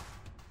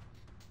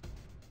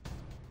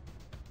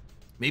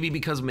 Maybe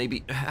because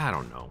I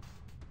don't know.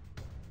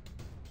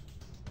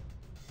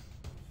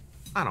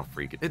 I don't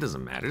freak it. It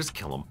doesn't matter. Just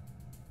kill him.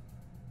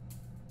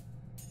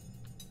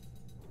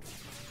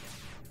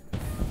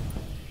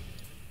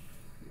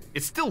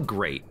 It's still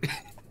great.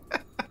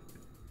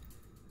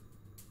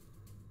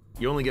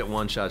 You only get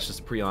one shot,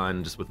 just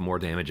Prion, just with more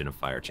damage and a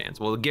fire chance.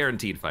 Well, a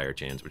guaranteed fire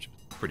chance, which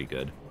is pretty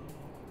good.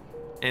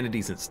 And a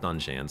decent stun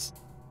chance.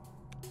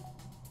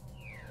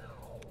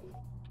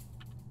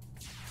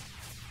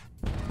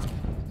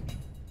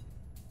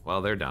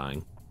 Well, they're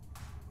dying.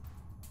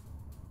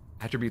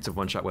 Attributes of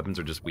one-shot weapons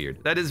are just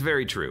weird. That is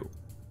very true.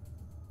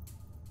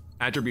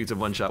 Attributes of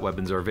one-shot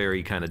weapons are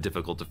very kind of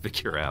difficult to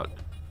figure out.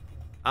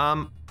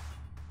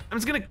 I'm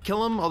just gonna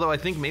kill them, although I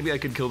think maybe I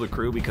could kill the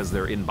crew because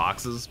they're in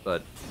boxes,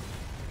 but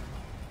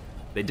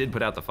they did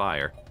put out the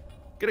fire.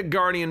 Get a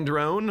Guardian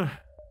drone, and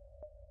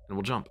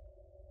we'll jump.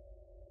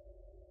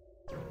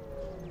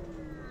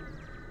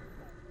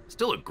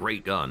 Still a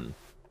great gun,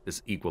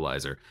 this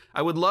Equalizer.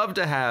 I would love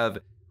to have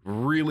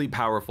really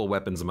powerful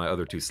weapons in my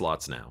other two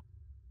slots now.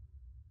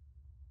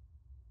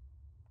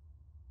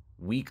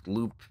 Weak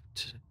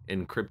looped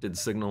encrypted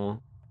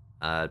signal.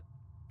 Try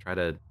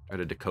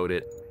to decode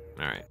it.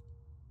 All right.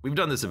 We've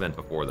done this event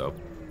before, though.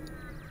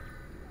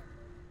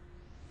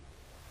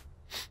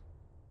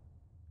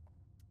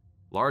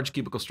 Large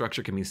cubicle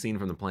structure can be seen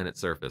from the planet's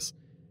surface.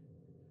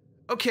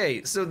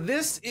 Okay, so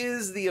this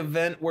is the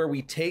event where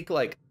we take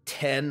like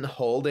 10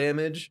 hull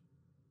damage,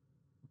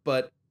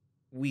 but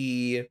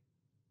we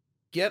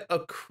get a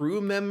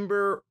crew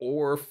member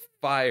or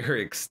fire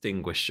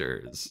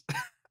extinguishers.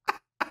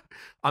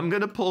 I'm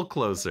gonna pull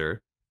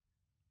closer.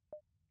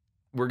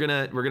 We're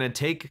gonna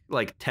take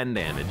like 10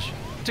 damage.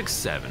 We took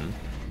 7.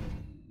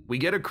 We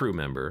get a crew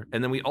member,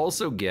 and then we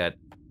also get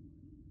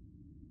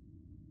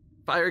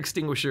fire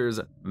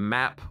extinguishers,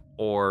 map,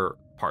 or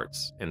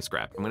parts and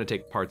scrap. I'm gonna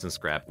take parts and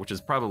scrap, which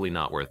is probably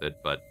not worth it,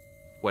 but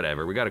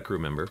whatever. We got a crew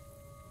member.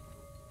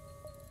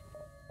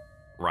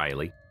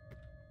 Riley.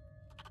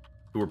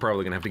 Who we're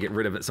probably gonna have to get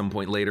rid of at some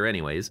point later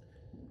anyways.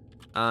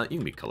 You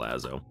can be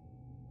Colazo.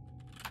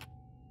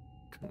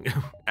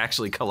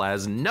 Actually,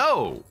 Kalaz,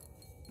 no!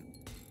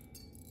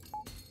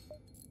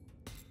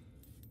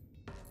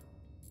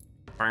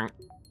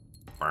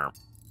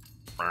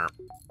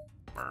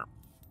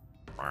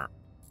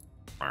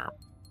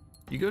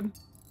 You good?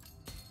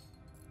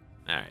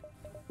 Alright.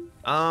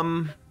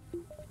 I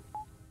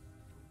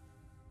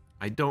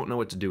don't know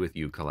what to do with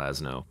you,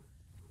 Kalazno.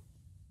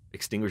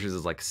 Extinguishers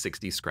is like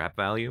 60 scrap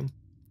value.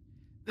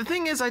 The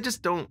thing is, I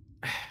just don't...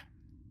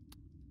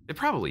 It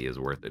probably is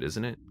worth it,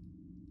 isn't it?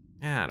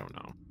 Yeah, I don't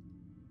know.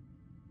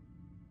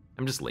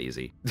 I'm just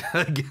lazy,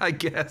 I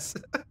guess.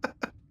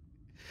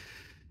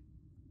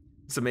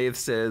 Samaith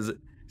says,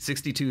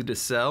 62 to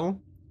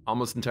sell,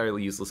 almost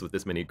entirely useless with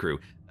this many crew.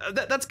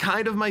 That's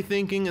kind of my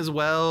thinking as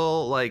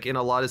well. Like, in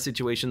a lot of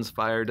situations,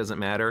 fire doesn't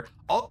matter.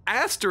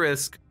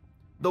 Asterisk,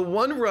 the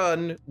one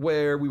run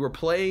where we were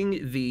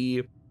playing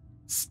the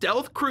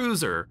stealth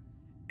cruiser,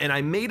 and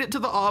I made it to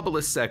the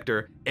obelisk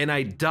sector, and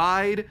I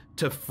died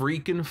to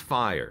freaking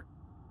fire.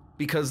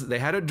 Because they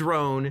had a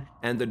drone,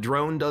 and the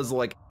drone does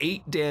like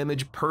 8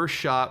 damage per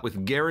shot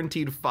with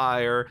guaranteed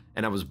fire,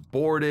 and I was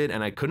boarded,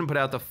 and I couldn't put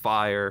out the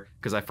fire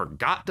because I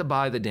forgot to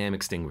buy the damn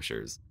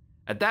extinguishers.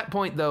 At that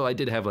point, though, I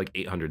did have like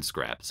 800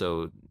 scrap,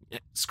 so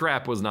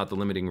scrap was not the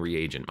limiting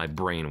reagent, my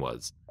brain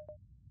was.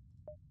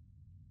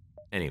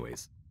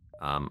 Anyways,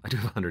 I do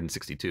have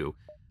 162.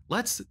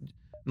 Let's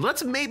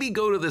maybe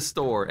go to the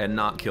store and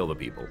not kill the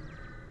people.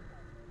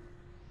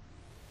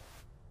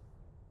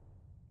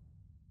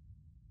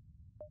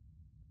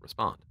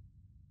 Respond.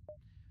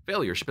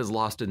 Failure, ship is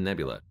lost in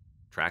nebula.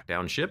 Track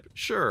down ship?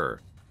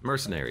 Sure.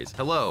 Mercenaries,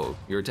 hello.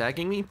 You're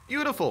attacking me?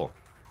 Beautiful.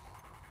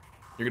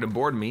 You're gonna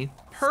board me?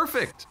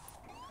 Perfect.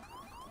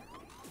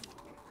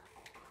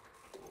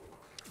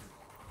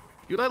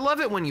 Dude, I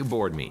love it when you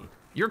board me.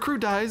 Your crew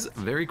dies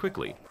very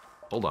quickly.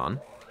 Hold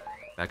on.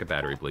 Backup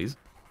battery, please.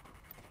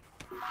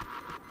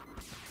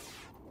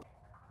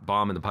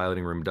 Bomb in the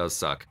piloting room does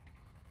suck.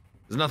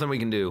 There's nothing we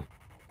can do.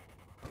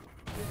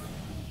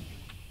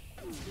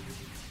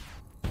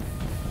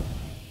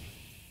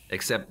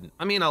 Except,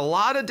 I mean, a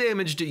lot of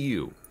damage to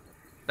you.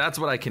 That's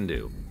what I can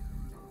do.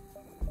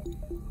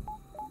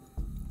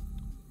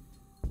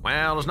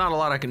 Well, there's not a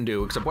lot I can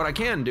do, except what I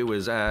can do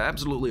is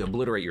absolutely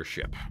obliterate your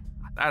ship.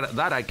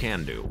 That I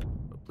can do.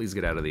 Please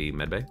get out of the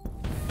medbay.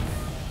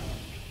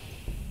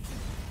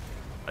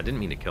 I didn't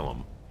mean to kill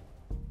him.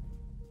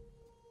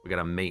 We got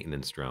a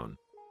maintenance drone.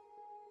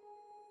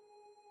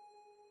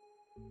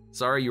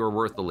 Sorry, you were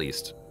worth the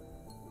least.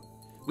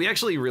 We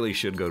actually really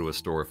should go to a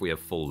store if we have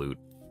full loot.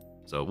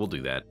 So we'll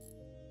do that.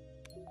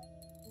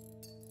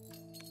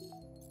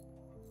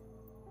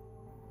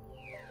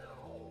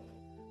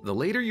 The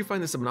later you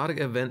find the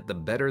Subnautica event, the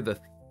better the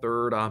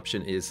third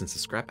option is, since the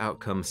scrap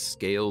outcome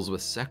scales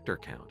with sector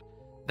count.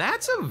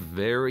 That's a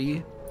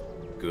very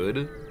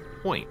good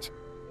point.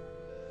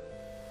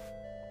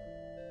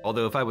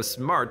 Although if I was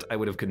smart, I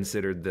would have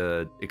considered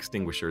the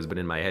extinguishers, but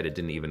in my head it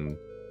didn't even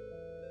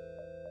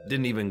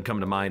come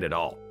to mind at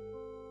all.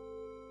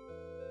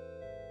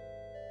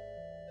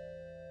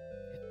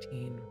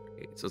 15,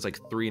 so it's like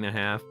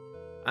 3.5.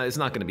 It's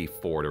not gonna be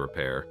 4 to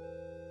repair.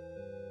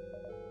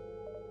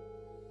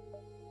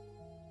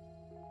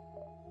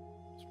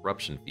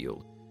 Disruption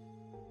field.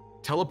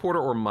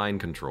 Teleporter or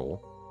mind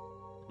control.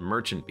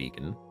 Merchant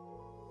beacon.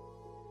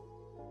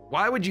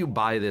 Why would you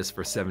buy this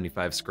for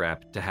 75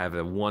 scrap to have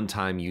a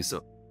one-time use?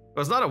 Well,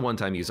 it's not a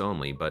one-time use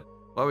only, but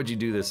why would you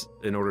do this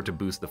in order to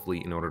boost the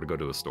fleet in order to go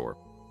to a store?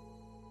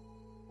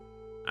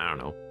 I don't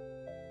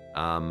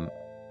know.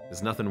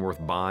 There's nothing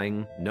worth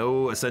buying.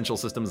 No essential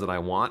systems that I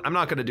want. I'm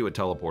not gonna do a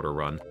teleporter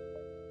run.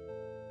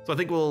 So I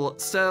think we'll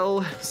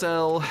sell.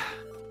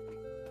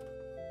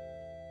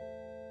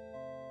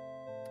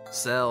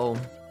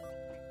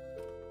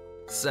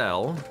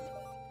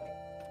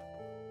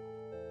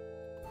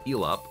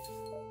 Heal up.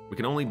 We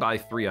can only buy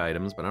 3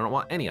 items, but I don't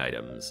want any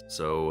items,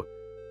 so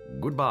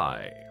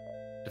goodbye.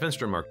 Defense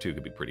Drone Mark II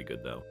could be pretty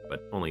good though,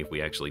 but only if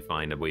we actually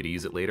find a way to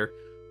use it later.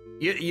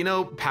 You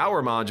know,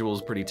 power module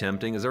is pretty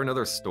tempting. Is there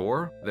another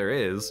store? There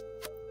is.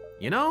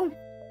 You know?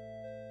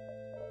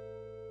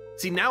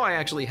 See, now I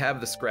actually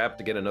have the scrap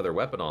to get another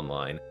weapon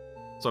online.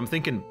 So I'm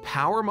thinking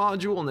power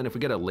module, and then if we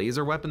get a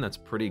laser weapon, that's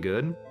pretty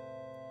good.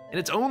 And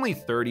it's only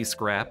 30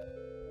 scrap.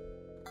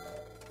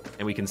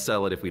 And we can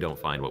sell it if we don't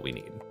find what we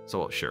need.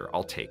 So sure,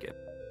 I'll take it.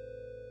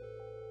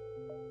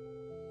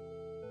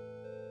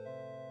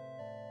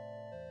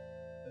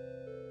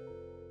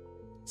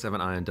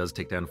 Seven ion does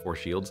take down 4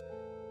 shields.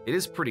 It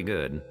is pretty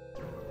good.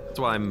 That's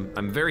why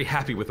I'm very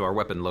happy with our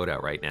weapon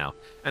loadout right now.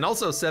 And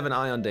also 7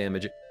 ion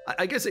damage,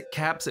 I guess it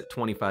caps at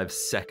 25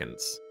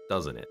 seconds,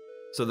 doesn't it?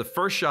 So the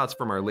first shots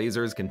from our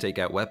lasers can take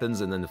out weapons,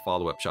 and then the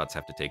follow-up shots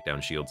have to take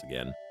down shields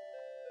again.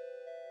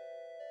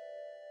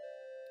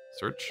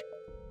 Search.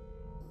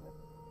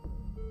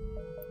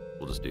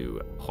 We'll just do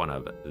one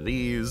of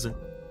these.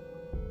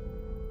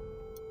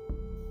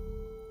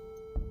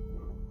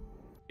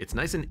 It's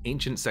nice in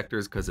ancient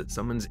sectors because it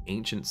summons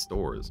ancient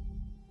stores.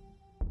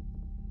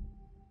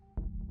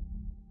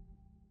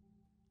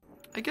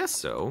 I guess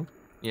so.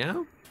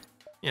 Yeah?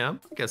 Yeah,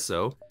 I guess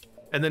so.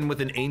 And then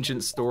with an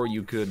ancient store,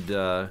 you could,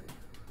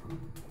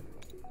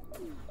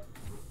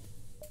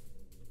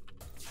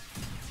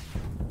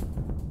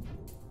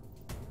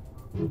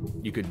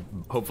 you could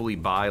hopefully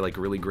buy like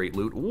really great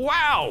loot.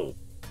 Wow!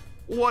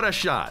 What a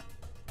shot.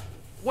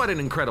 What an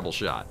incredible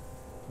shot.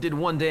 Did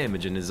 1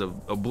 damage and is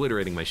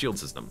obliterating my shield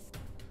system.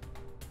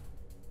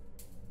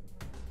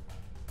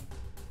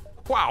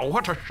 Wow,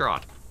 what a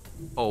shot.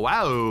 Oh,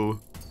 wow.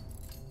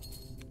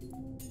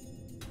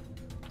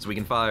 So we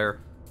can fire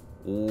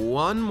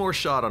 1 more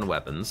shot on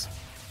weapons.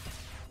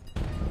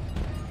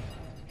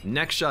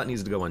 Next shot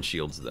needs to go on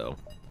shields though.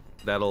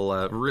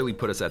 That'll really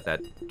put us at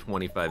that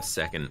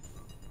 25-second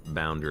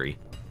boundary.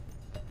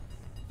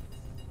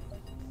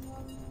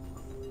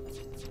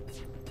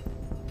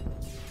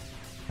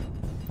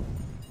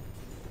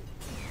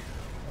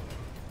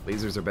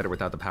 Lasers are better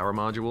without the power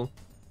module.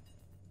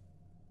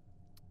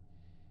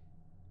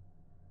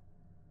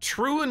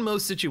 True in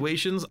most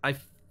situations. I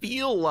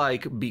feel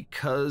like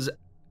because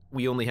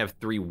we only have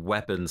 3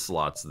 weapon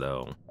slots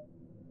though.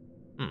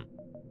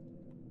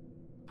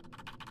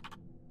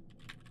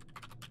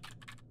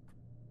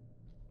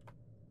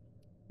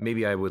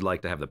 Maybe I would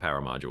like to have the power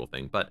module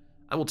thing, but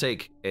I will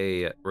take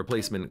a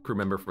replacement crew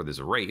member for this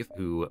Wraith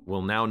who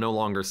will now no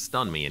longer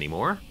stun me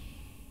anymore.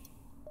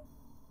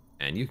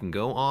 And you can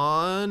go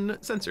on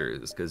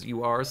sensors, because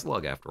you are a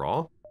slug after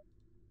all.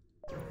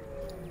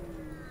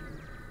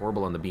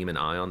 Horrible on the beam and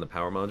ion, the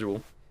power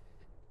module.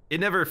 It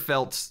never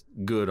felt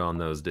good on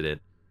those, did it?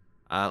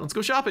 Let's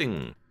go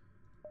shopping.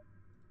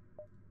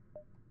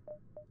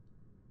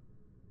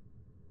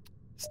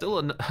 Still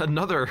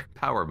another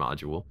power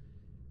module,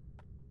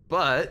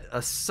 but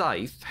a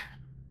scythe.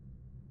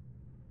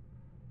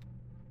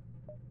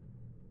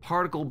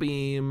 Particle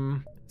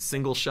beam,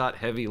 single shot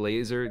heavy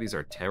laser, these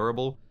are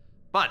terrible.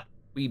 But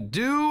we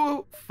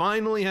do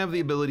finally have the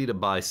ability to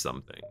buy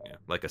something,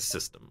 like a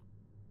system.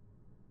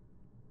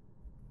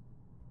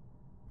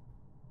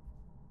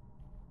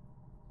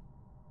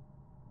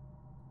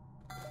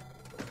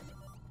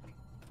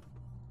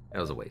 That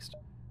was a waste.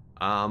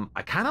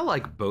 I kind of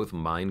like both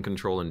mind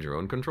control and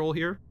drone control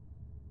here.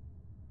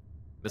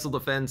 Missile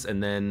defense,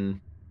 and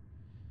then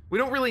we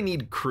don't really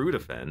need crew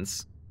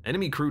defense.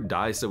 Enemy crew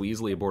die so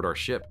easily aboard our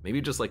ship.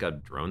 Maybe just like a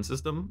drone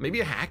system, maybe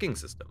a hacking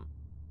system.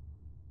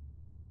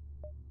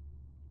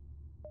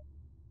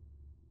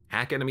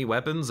 Hack enemy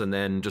weapons and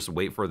then just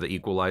wait for the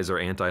equalizer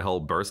anti-hull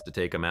burst to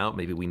take them out.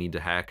 Maybe we need to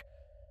hack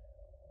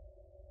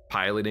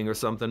piloting or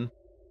something.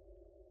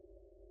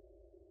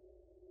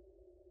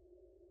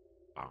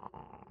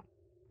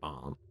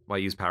 Why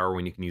use power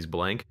when you can use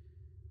blank?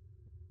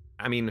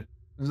 I mean,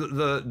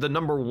 the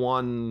number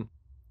one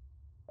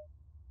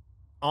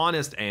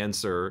honest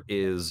answer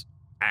is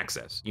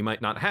access. You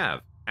might not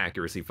have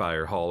accuracy,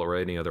 fire, hull, or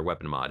any other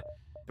weapon mod.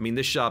 I mean,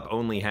 this shop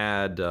only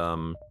had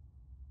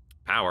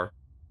power,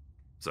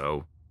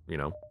 so you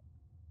know.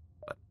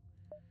 But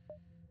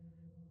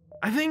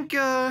I think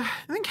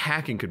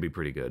hacking could be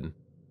pretty good.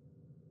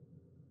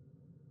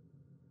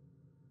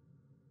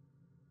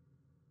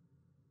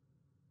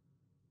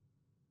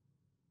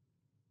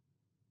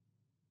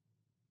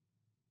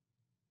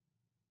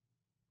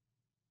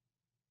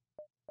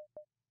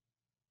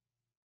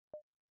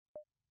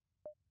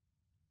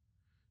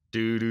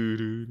 There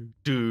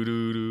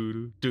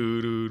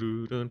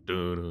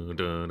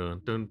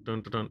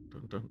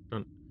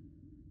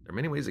are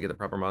many ways to get the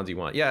proper mods you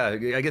want. Yeah,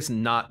 I guess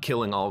not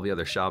killing all the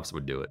other shops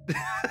would do it.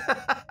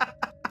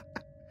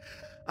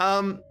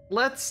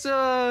 Let's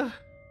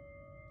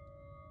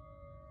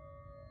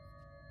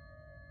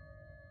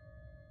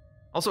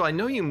Also, I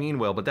know you mean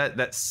well, but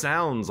that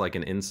sounds like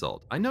an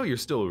insult. I know you're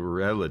still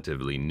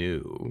relatively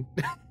new.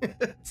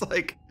 It's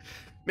like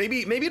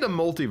maybe the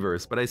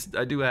multiverse, but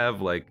I do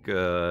have like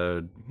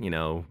you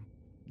know,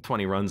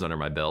 20 runs under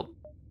my belt.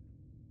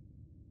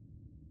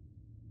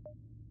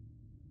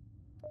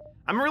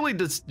 I'm really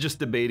just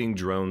debating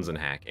drones and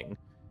hacking,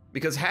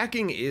 because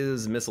hacking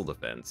is missile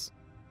defense,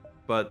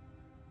 but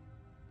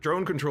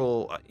drone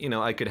control, you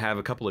know, I could have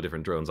a couple of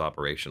different drones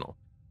operational.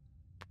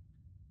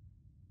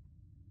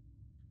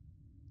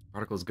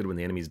 Particle is good when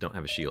the enemies don't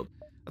have a shield.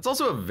 That's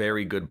also a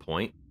very good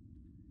point.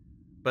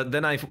 But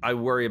then I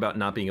worry about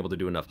not being able to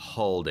do enough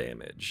hull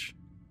damage.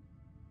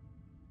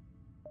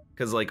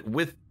 Because like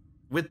with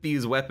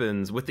these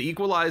weapons, with the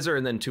equalizer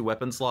and then 2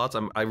 weapon slots,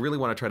 I really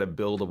want to try to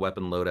build a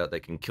weapon loadout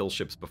that can kill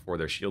ships before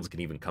their shields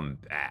can even come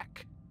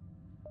back.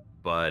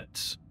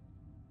 But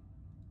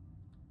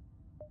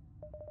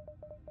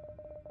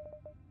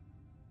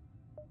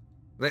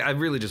I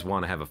really just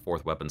want to have a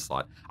 4th weapon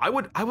slot. I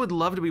would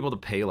love to be able to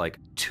pay like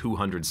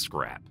 200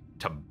 scrap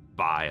to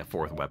buy a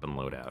 4th weapon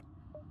loadout.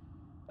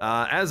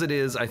 As it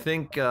is, I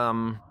think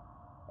I'm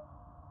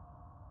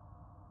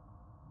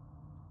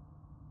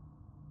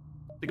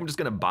just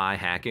gonna buy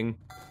hacking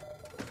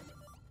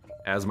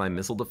as my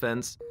missile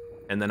defense,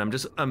 and then I'm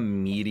just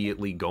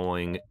immediately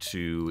going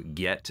to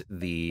get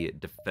the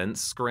defense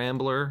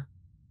scrambler,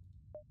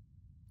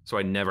 so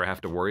I never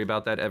have to worry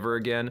about that ever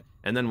again.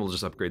 And then we'll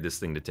just upgrade this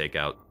thing to take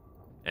out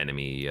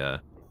enemy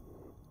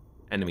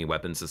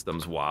weapon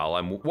systems while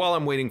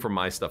I'm waiting for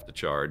my stuff to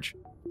charge.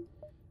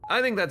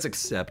 I think that's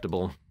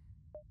acceptable.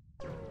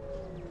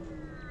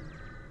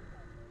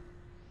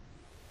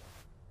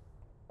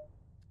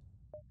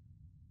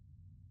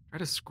 Try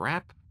to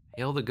scrap,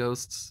 hail the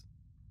ghosts.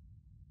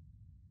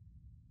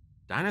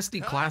 Dynasty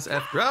class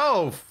F.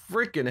 Oh,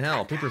 freaking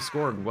hell. Paper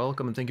Scored,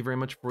 welcome and thank you very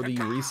much for the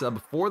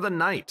resub for the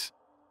night.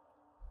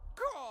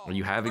 Are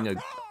you having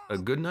a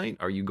good night?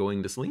 Are you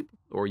going to sleep?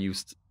 Or are you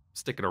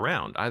sticking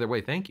around? Either way,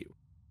 thank you.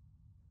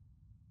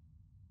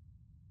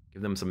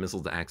 Give them some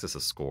missiles to access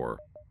a store.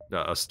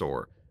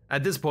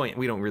 At this point,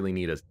 we don't really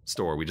need a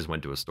store. We just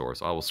went to a store.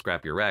 So I will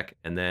scrap your wreck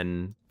and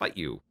then fight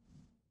you.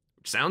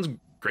 Which sounds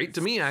great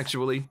to me,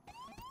 actually.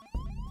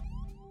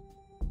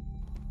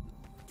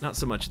 Not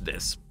so much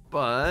this,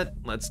 but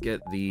let's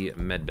get the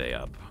medbay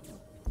up.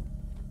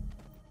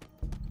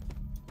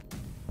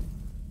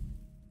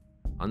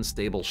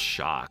 Unstable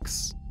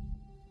shocks.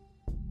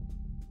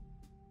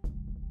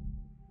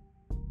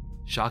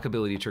 Shock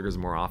ability triggers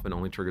more often,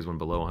 only triggers when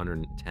below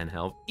 110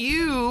 health.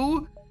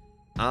 Ew!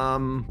 I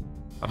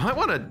might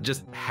want to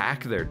just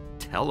hack their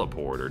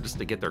teleporter just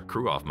to get their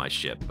crew off my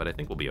ship, but I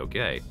think we'll be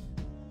okay.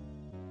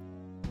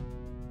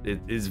 It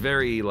is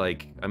very,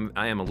 like,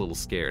 I am a little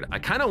scared. I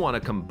kind of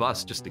want to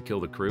combust just to kill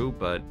the crew,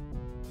 but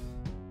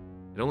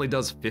it only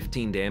does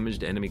 15 damage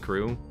to enemy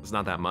crew. It's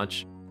not that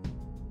much.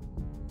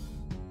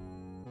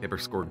 Paper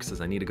Skorg says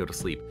I need to go to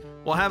sleep.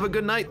 Well, have a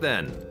good night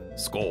then,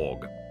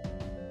 Skorg.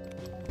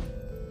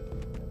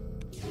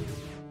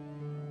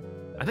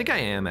 I think I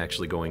am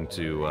actually going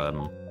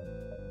to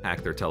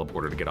hack their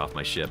teleporter to get off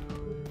my ship.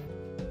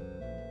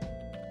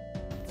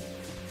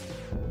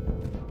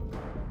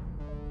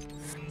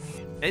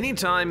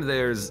 Anytime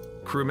there's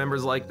crew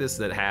members like this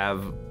that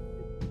have,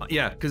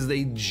 yeah, because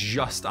they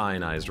just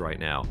ionized right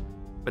now.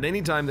 But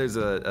anytime there's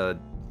a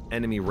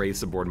enemy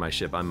race aboard my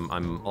ship,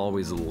 I'm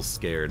always a little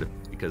scared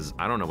because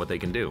I don't know what they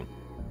can do.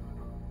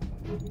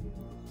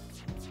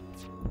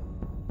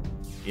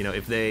 You know,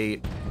 if they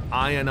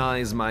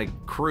ionize my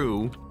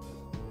crew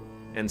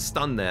and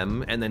stun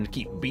them and then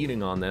keep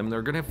beating on them,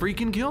 they're gonna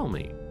freaking kill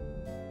me.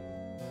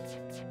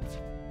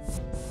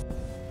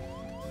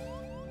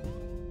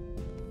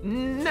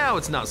 Now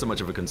it's not so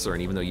much of a concern,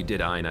 even though you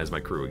did ionize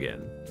my crew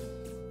again.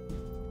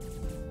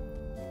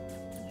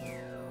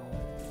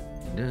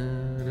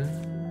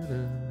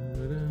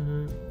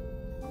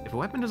 If a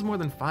weapon does more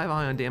than 5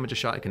 ion damage a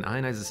shot, it can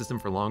ionize the system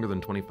for longer than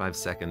 25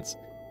 seconds.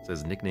 It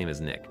says nickname is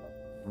Nick.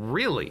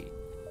 Really?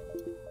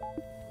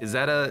 Is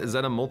that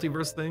a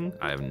multiverse thing?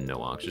 I have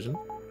no oxygen.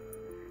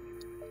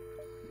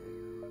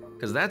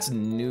 Because that's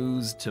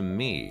news to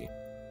me.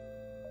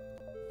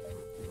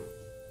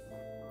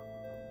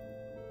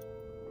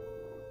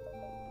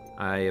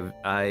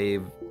 I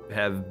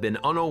have been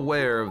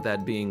unaware of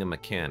that being a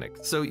mechanic.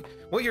 So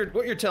what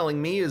you're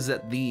telling me is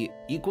that the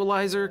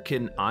equalizer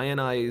can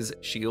ionize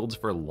shields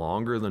for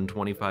longer than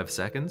 25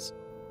 seconds?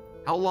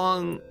 How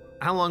long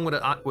would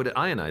it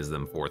ionize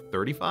them for?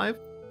 35?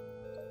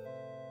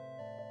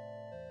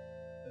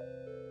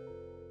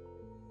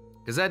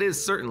 Because that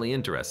is certainly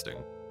interesting.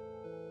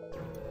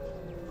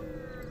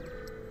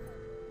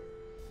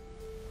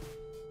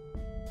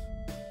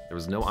 There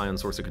was no ion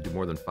source that could do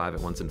more than 5 at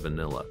once in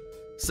vanilla.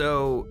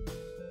 So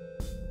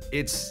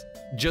it's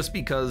just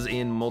because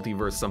in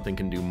Multiverse something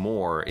can do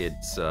more,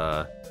 it's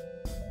that's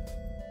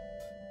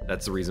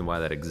the reason why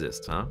that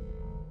exists, huh?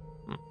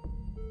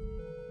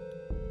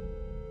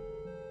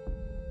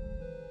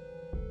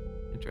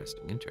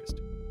 Interesting.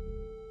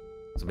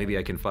 So maybe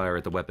I can fire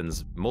at the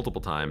weapons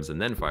multiple times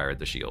and then fire at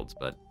the shields,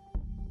 but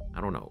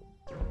I don't know.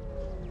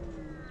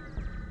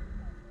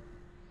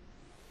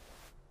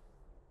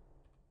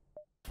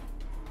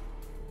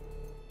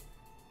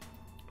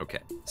 Okay,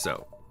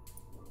 so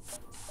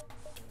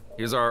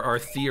here's our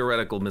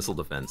theoretical missile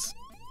defense.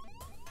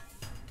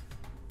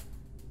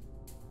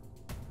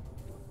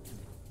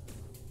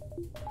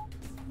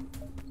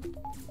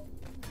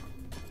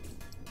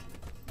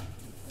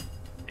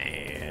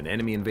 And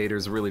enemy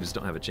invaders really just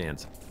don't have a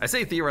chance. I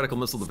say theoretical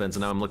missile defense,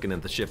 and now I'm looking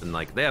at the ship and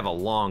like, they have a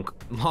long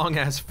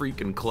ass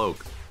freaking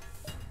cloak.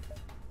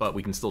 But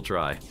we can still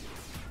try.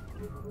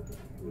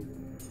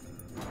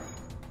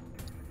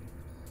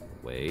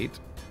 Wait.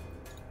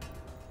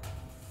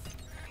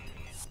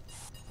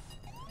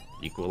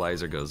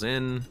 Equalizer goes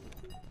in.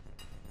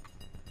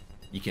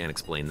 You can't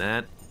explain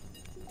that.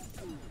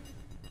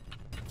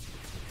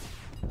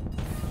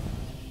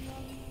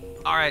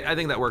 All right, I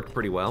think that worked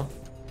pretty well.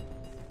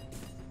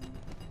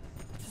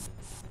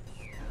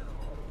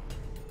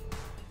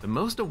 The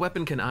most a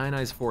weapon can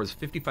ionize for is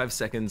 55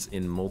 seconds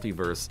in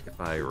Multiverse, if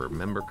I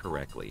remember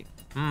correctly.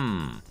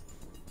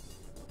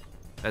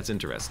 That's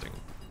interesting.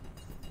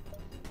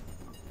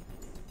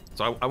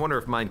 So I wonder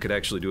if mine could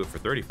actually do it for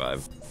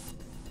 35.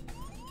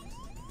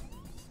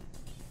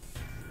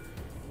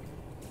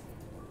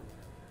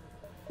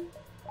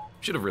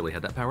 Should have really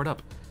had that powered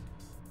up.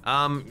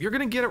 You're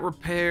gonna get it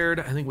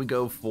repaired. I think we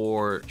go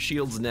for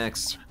shields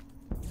next.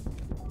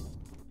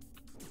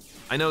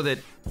 I know that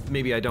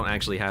maybe I don't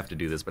actually have to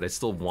do this, but I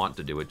still want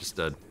to do it just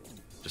to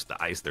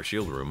ice their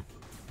shield room.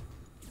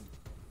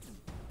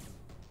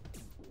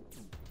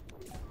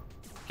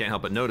 Can't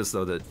help but notice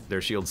though that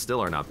their shields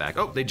still are not back.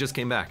 Oh, they just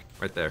came back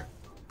right there.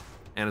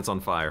 And it's on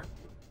fire.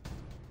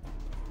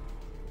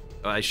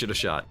 I should have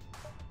shot.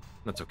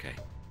 That's okay.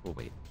 We'll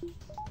wait.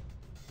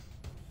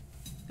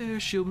 Their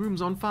shield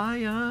room's on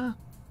fire.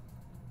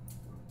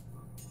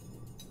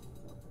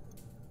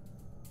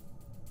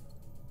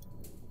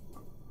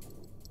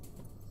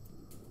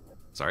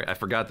 Sorry, I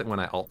forgot that when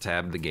I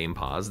alt-tabbed the game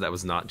pause, that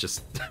was not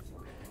just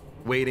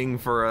waiting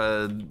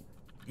for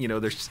you know,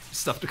 there's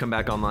stuff to come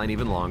back online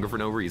even longer for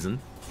no reason.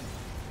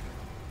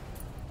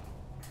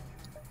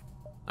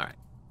 All right.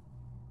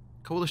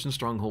 Coalition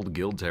Stronghold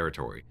Guild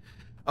territory.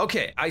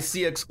 Okay, I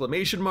see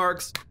exclamation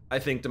marks. I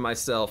think to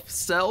myself,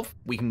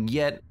 we can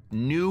get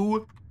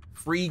new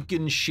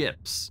freaking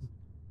ships.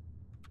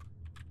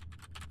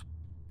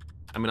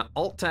 I'm gonna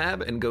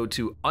alt-tab and go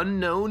to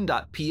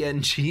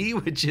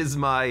unknown.png, which is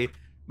my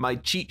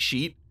cheat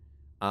sheet.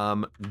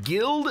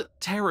 Guild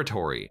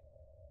territory.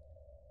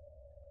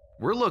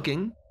 We're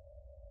looking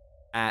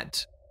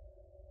at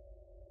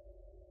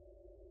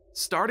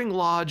Starting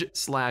Lodge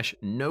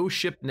 / No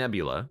Ship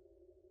Nebula.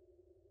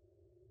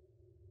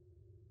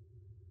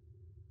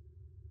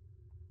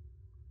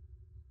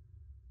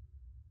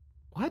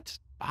 What?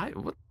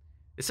 What?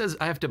 It says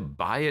I have to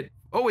buy it.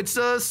 Oh, it's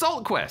a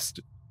Salt Quest.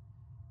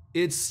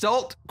 It's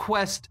Salt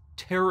Quest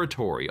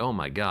territory. Oh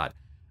my God.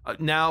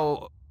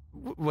 Now,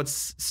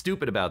 what's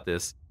stupid about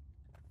this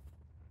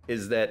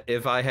is that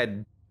if I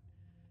had,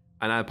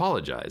 and I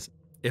apologize,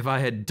 if I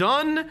had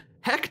done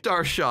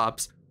Hector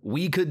shops,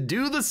 we could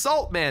do the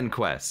Saltman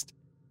quest.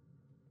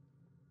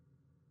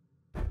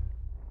 That's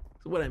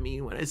what I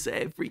mean when I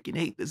say I freaking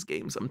hate this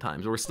game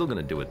sometimes. We're still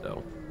gonna do it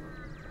though.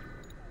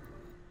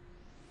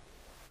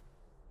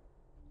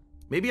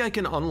 Maybe I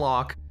can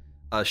unlock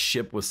a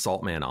ship with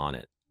Saltman on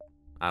it.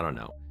 I don't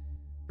know.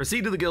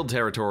 Proceed to the guild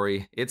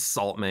territory. It's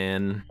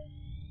Saltman.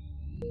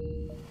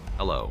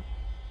 Hello.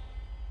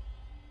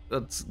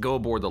 Let's go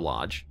aboard the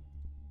lodge.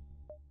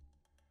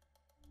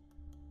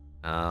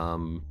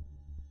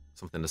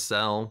 Something to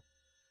sell.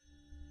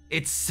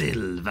 It's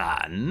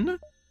Sylvan.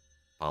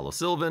 Follow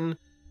Sylvan.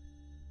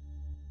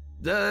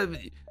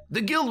 The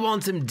guild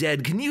wants him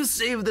dead. Can you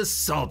save the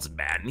Salt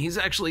Man? He's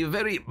actually a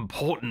very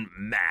important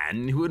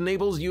man who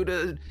enables you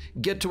to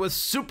get to a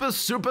super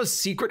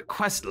secret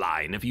quest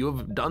line if you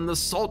have done the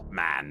Salt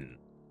Man.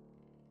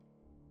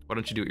 Why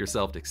don't you do it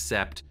yourself to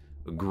accept,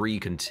 agree,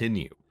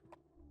 continue?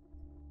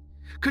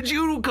 Could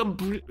you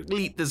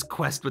complete this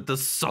quest with the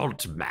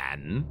Salt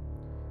Man?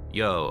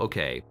 Yo,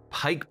 okay,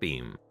 Pike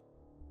Beam.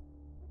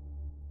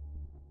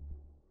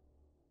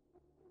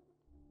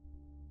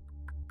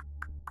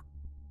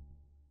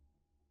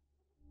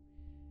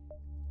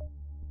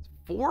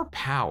 4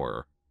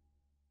 power,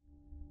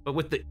 but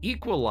with the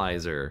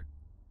equalizer,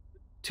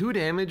 2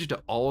 damage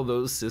to all of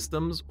those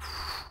systems.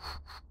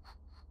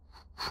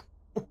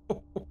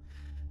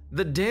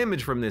 The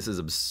damage from this is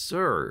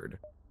absurd.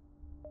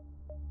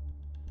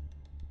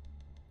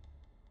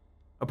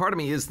 A part of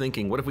me is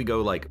thinking, what if we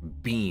go like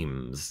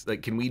beams?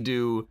 Like, can we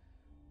do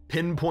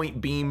pinpoint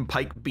beam,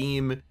 pike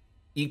beam,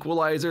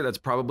 equalizer? That's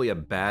probably a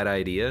bad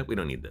idea. We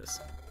don't need this.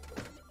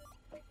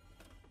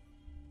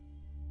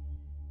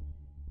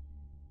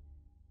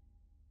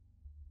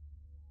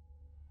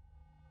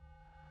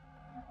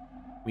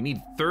 We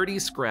need 30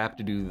 scrap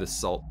to do the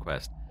salt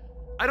quest.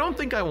 I don't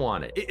think I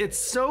want it. It's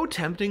so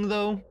tempting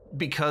though,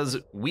 because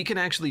we can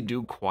actually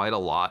do quite a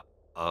lot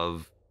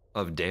of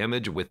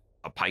damage with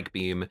a pike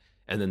beam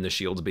and then the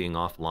shields being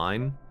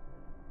offline.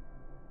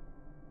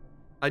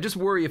 I just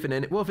worry if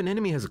an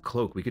enemy has a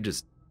cloak, we could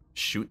just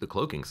shoot the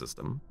cloaking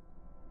system.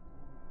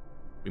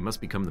 We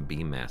must become the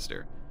beam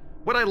master.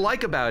 What I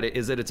like about it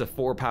is that it's a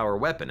 4 power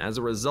weapon. As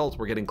a result,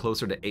 we're getting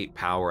closer to 8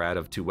 power out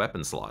of 2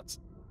 weapon slots.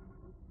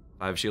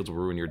 5 shields will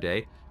ruin your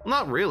day. Well,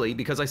 not really,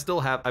 because I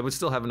would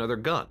still have another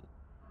gun.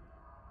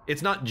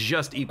 It's not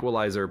just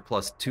equalizer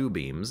plus 2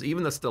 beams.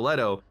 Even the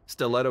stiletto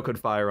could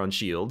fire on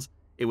shields.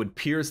 It would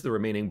pierce the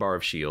remaining bar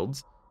of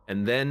shields,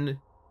 and then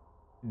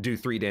do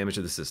 3 damage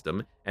to the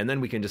system, and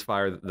then we can just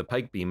fire the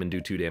pike beam and do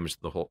 2 damage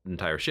to the whole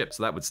entire ship.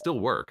 So that would still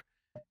work.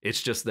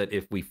 It's just that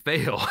if we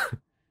fail,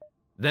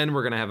 then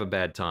we're gonna have a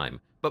bad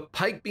time. But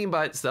pike beam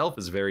by itself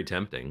is very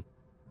tempting.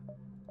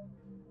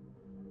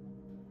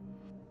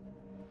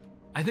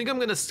 I think I'm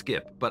gonna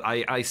skip, but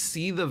I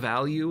see the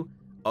value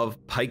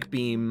of pike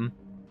beam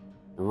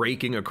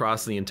raking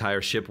across the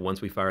entire ship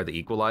once we fire the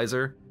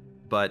equalizer,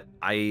 but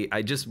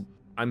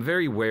I'm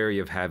very wary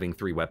of having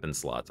 3 weapon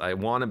slots. I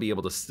want to be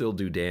able to still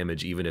do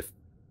damage even if,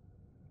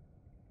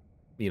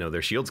 you know,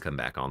 their shields come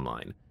back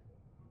online.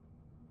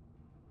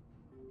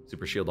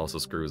 Super shield also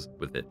screws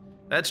with it.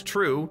 That's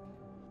true.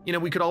 You know,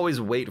 we could always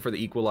wait for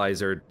the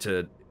equalizer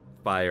to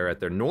fire at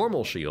their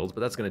normal shields,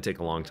 but that's going to take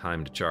a long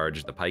time to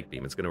charge the pike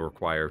beam. It's going to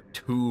require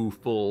 2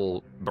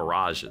 full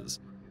barrages.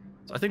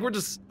 So I think we're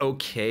just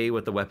okay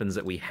with the weapons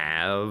that we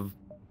have.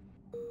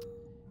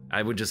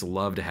 I would just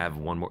love to have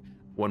one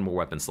more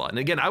weapon slot. And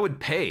again, I would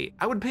pay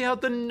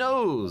out the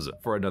nose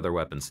for another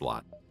weapon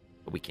slot,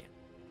 but we can't.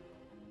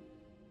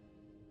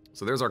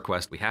 So there's our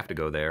quest. We have to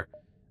go there.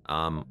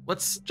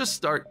 Let's just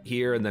start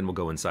here and then we'll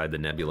go inside the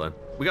nebula.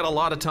 We got a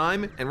lot of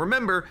time, and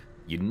remember,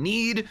 you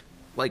need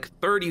like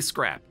 30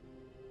 scrap.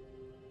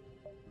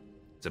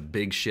 It's a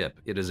big ship.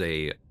 It is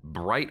a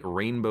bright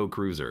rainbow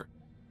cruiser.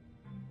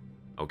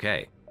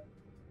 Okay.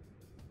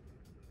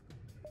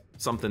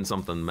 Something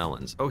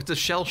melons. Oh, it's a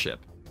shell ship.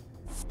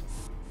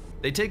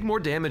 They take more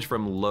damage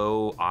from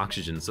low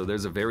oxygen, so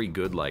there's a very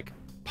good like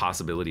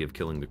possibility of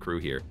killing the crew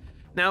here.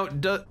 Now,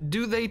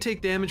 do they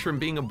take damage from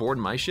being aboard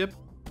my ship?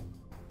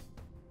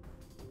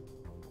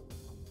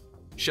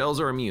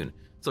 Shells are immune.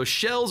 So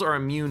shells are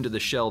immune to the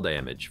shell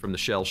damage from the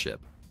shell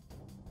ship.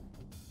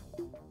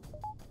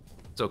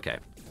 It's okay.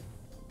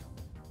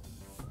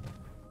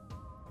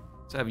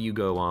 Let's have you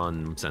go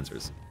on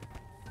sensors.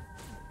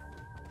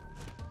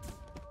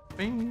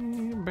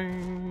 Bang,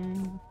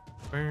 bang,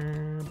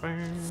 bang,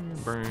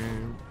 bang,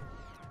 bang.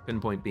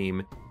 Pinpoint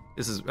beam.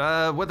 This is,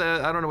 I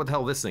don't know what the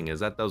hell this thing is.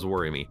 That does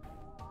worry me.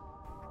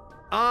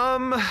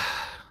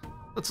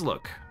 Let's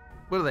look.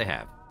 What do they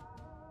have?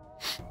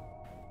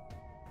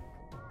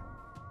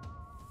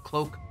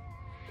 Cloak,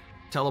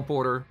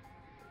 teleporter,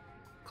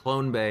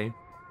 clone bay,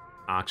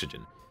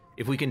 oxygen.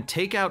 If we can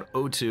take out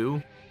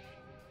O2,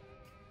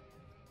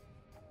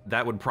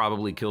 that would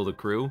probably kill the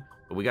crew,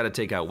 but we gotta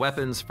take out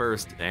weapons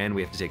first, and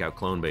we have to take out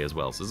clone bay as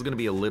well. So this is gonna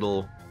be a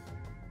little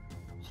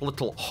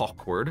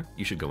awkward.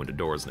 You should go into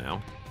doors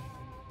now.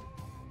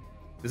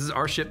 This is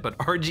our ship, but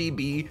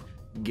RGB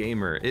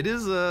Gamer. It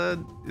is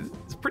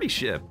it's a pretty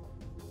ship.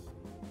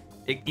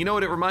 You know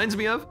what it reminds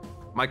me of?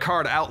 My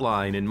card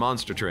outline in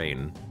Monster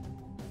Train.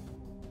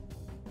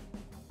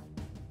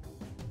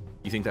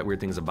 You think that weird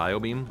thing's a bio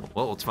beam?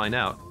 Well, let's find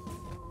out.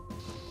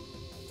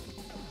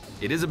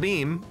 It is a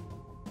beam.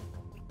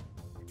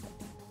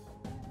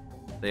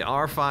 They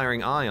are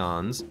firing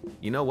ions.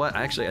 You know what?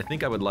 Actually, I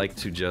think I would like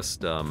to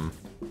just, oh,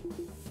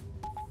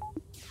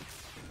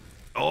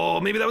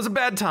 maybe that was a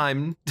bad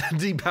time to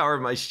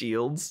depower my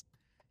shields.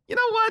 You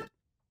know what?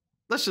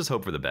 Let's just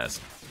hope for the best.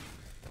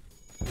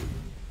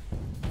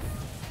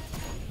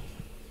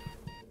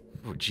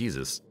 Oh,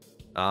 Jesus.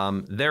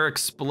 They're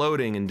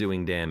exploding and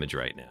doing damage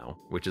right now,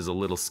 which is a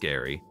little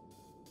scary.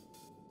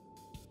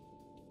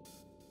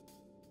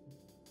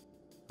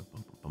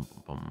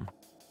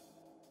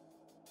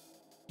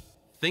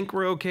 Think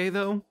we're okay,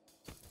 though?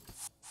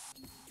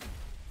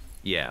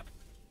 Yeah.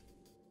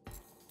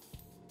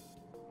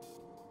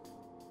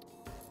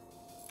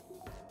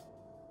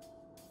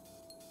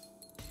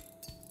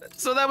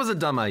 So that was a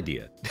dumb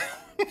idea.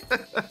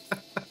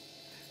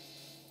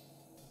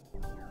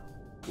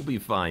 We'll be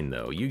fine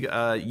though. You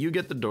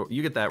get the door.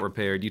 You get that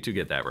repaired. You two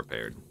get that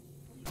repaired.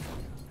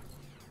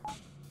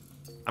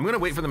 I'm gonna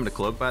wait for them to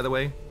cloak, by the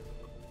way.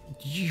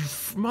 You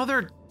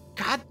mother...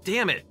 God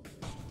damn it.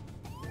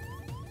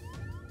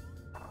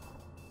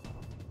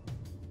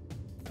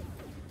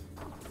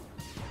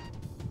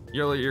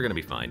 You're gonna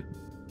be fine.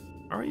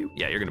 Are you?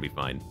 Yeah, you're gonna be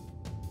fine.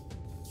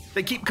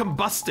 They keep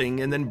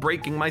combusting and then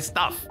breaking my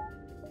stuff.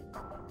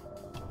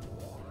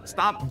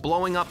 Stop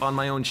blowing up on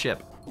my own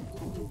ship.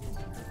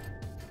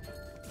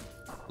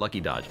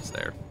 Lucky dodges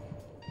there.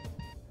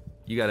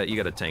 You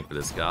gotta tank for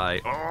this guy.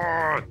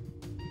 Oh!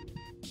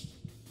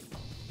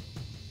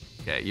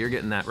 Okay, you're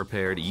getting that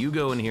repaired. You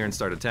go in here and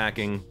start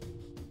attacking.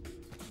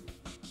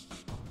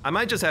 I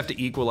might just have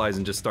to equalize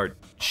and just start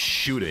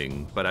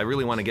shooting, but I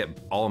really want to get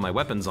all of my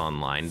weapons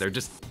online. They're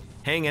just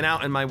hanging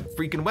out in my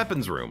freaking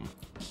weapons room.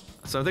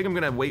 So I think I'm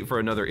gonna wait for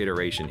another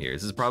iteration here.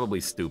 This is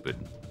probably stupid.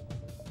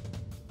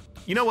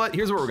 You know what?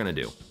 Here's what we're gonna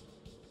do.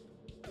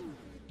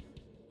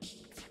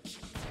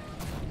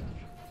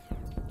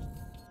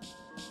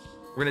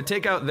 We're gonna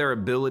take out their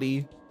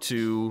ability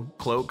to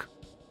cloak.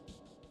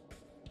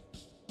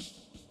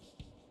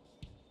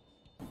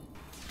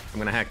 I'm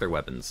gonna hack their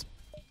weapons.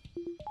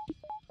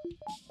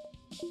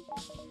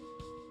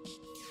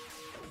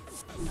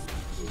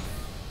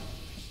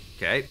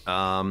 Okay,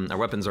 our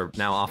weapons are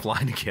now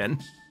offline again.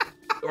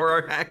 Or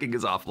our hacking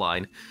is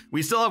offline.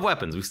 We still have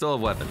weapons, we still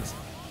have weapons.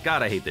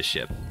 God, I hate this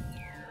ship.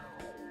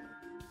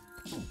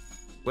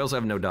 We also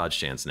have no dodge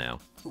chance now.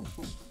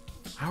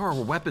 How are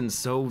our weapons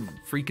so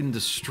freaking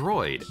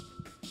destroyed?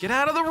 Get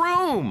out of the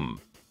room!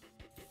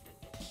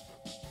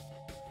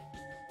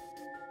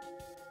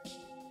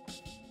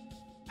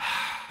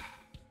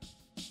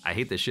 I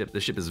hate this ship.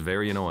 This ship is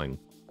very annoying.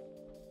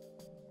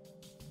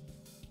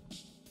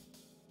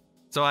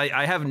 So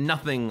I have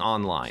nothing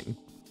online.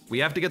 We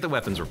have to get the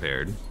weapons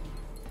repaired.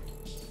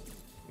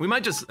 We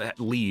might just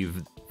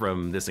leave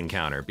from this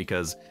encounter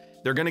because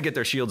they're gonna get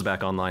their shields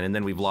back online and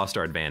then we've lost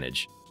our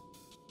advantage.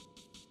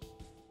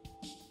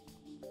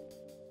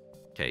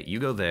 Okay, you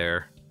go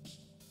there.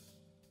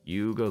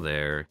 You go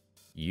there.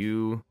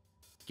 You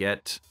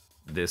get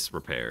this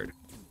repaired.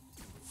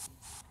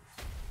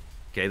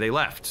 Okay, they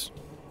left.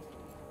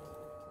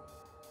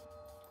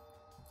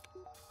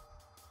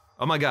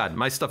 Oh my god,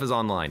 my stuff is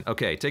online.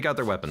 Okay, take out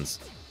their weapons.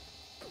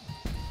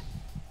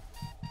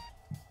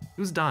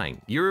 Who's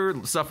dying?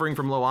 You're suffering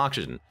from low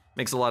oxygen.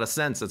 Makes a lot of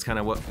sense. That's kind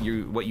of what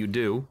you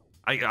do.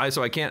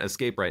 So I can't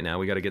escape right now.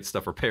 We got to get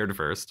stuff repaired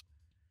first.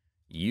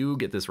 You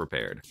get this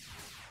repaired.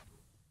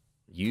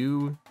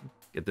 You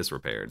get this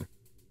repaired.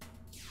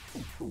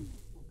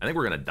 I think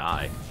we're gonna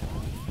die.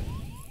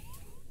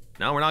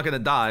 No, we're not gonna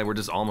die. We're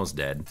just almost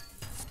dead.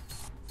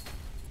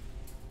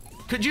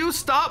 Could you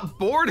stop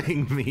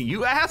boarding me,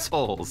 you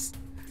assholes?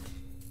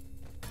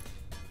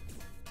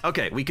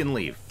 Okay, we can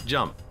leave.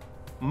 Jump.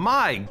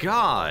 My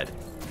god.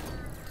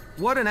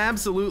 What an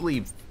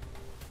absolutely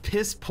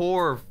piss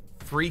poor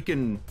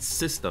freaking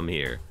system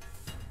here.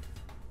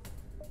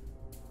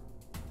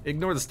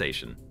 Ignore the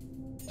station.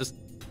 Just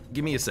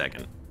give me a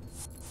second.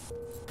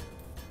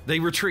 They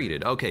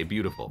retreated. Okay,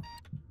 beautiful.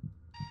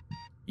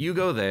 You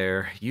go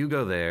there. You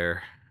go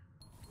there.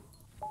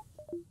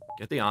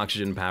 Get the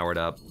oxygen powered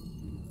up.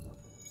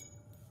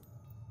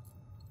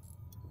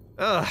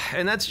 Ugh,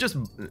 and that's just,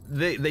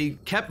 they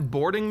kept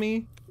boarding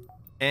me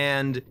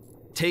and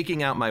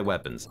taking out my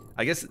weapons.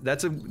 I guess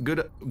that's a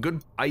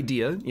good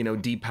idea, you know,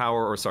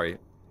 depower, or sorry,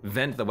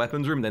 vent the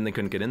weapons room, then they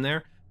couldn't get in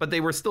there. But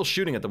they were still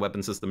shooting at the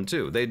weapon system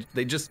too.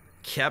 They just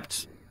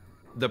kept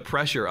the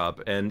pressure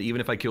up, and even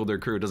if I killed their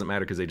crew, it doesn't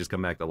matter because they just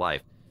come back to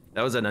life.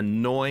 That was an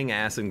annoying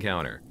ass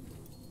encounter.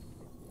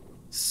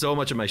 So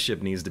much of my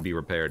ship needs to be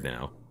repaired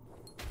now.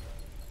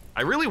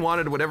 I really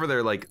wanted whatever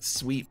their like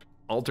sweet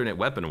alternate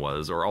weapon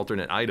was, or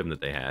alternate item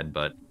that they had,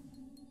 but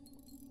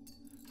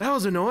that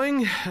was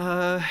annoying.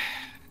 Let's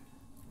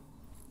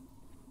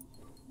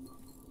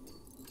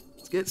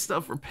get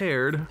stuff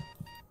repaired.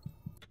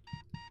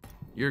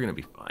 You're gonna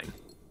be fine.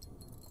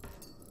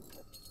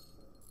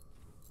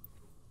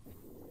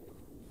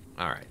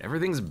 All right,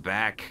 everything's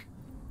back,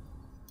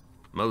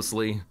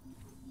 mostly.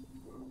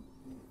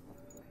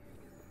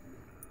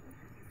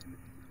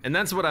 And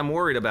that's what I'm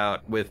worried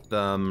about with,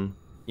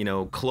 you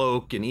know,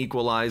 Cloak and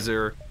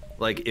Equalizer.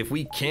 Like, if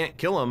we can't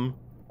kill them,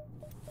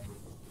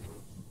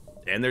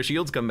 and their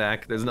shields come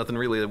back, there's nothing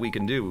really that we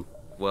can do.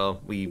 Well,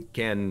 we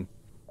can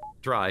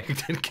try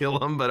to kill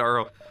them, but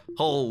our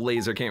hull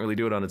laser can't really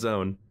do it on its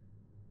own.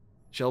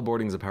 Shell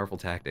boarding is a powerful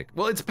tactic.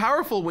 Well, it's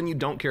powerful when you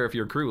don't care if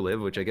your crew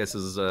live, which I guess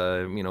is,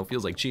 you know,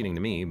 feels like cheating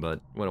to me, but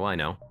what do I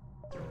know?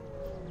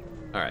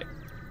 All right.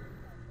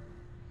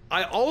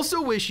 I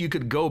also wish you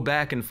could go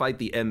back and fight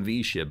the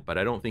MV ship, but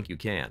I don't think you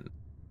can.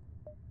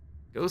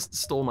 Ghost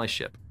stole my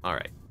ship. All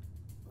right.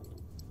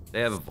 They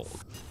have a Volk.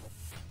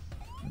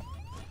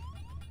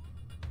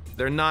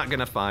 They're not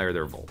gonna fire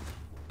their Volk.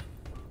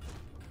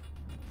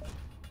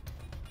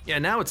 Yeah,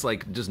 now it's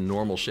like just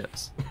normal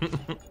ships.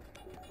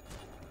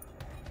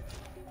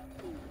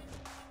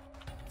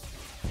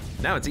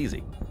 Now it's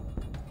easy.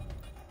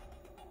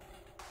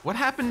 What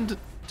happened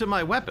to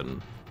my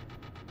weapon?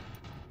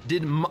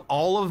 Did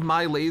all of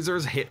my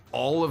lasers hit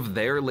all of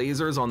their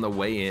lasers on the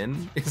way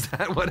in? Is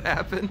that what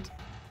happened?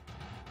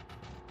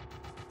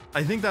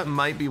 I think that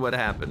might be what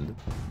happened.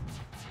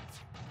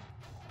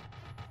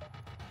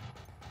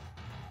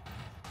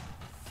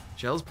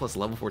 Shells plus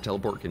level 4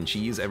 teleport can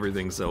cheese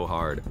everything so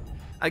hard.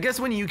 I guess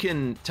when you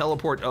can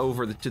teleport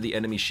over to the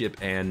enemy ship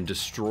and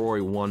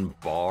destroy one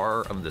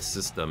bar of the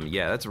system,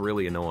 yeah, that's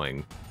really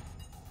annoying.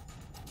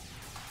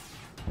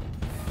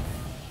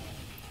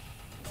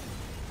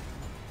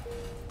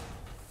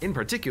 In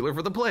particular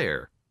for the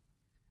player.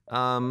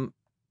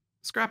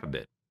 Scrap a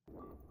bit.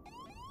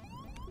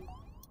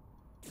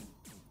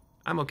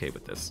 I'm okay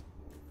with this.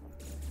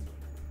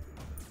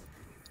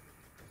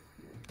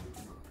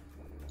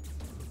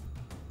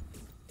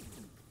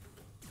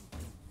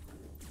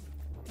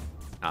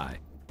 Hi.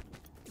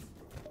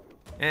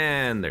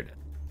 And they're dead.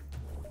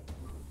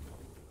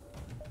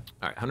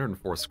 All right,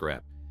 104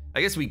 scrap.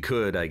 I guess we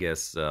could,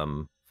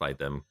 fight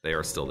them. They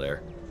are still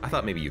there. I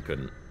thought maybe you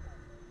couldn't.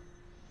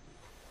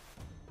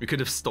 We could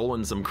have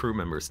stolen some crew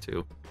members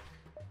too.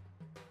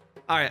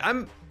 All right,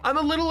 I'm a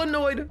little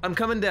annoyed. I'm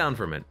coming down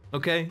from it,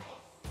 okay?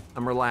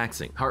 I'm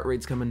relaxing. Heart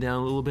rate's coming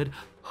down a little bit.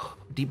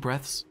 Deep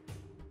breaths.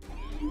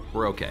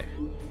 We're okay.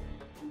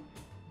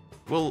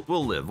 We'll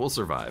live, we'll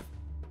survive.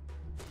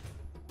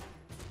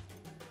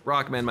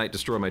 Rockman might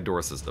destroy my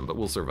door system, but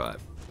we'll survive.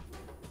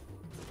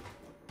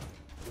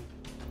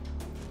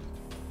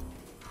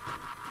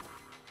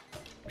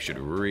 We should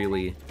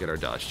really get our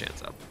dodge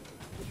chance up.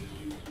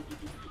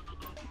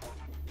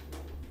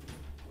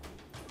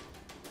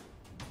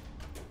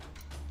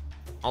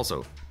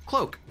 Also,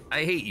 Cloak,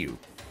 I hate you.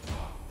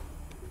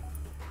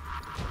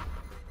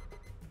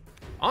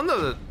 On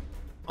the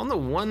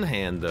one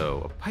hand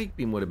though, a pike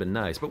beam would have been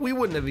nice, but we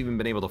wouldn't have even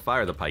been able to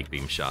fire the pike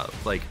beam shot.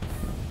 Like,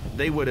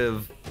 they would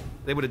have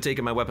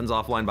taken my weapons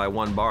offline by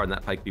 1 bar and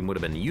that pike beam would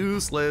have been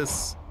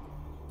useless.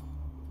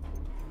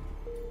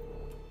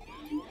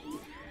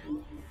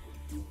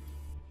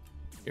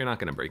 You're not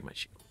gonna break my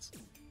shields.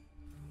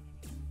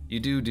 You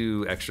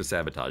do extra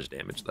sabotage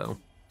damage though.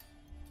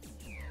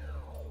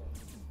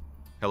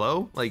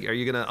 Hello? Like, are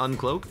you gonna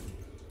uncloak,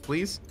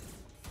 please?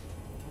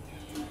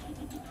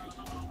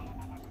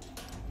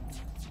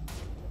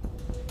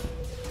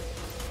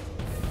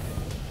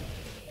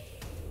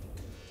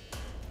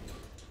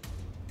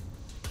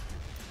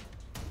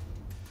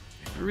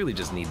 We really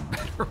just need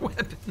better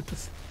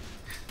weapons.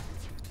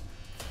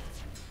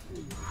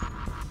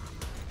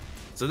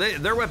 So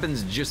their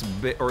weapons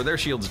or their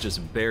shields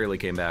just barely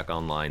came back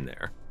online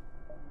there.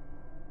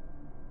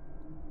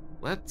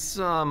 Let's,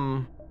 I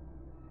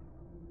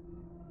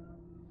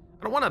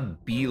don't want to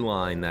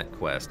beeline that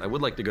quest. I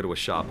would like to go to a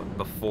shop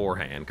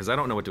beforehand, because I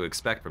don't know what to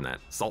expect from that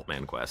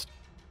Saltman quest.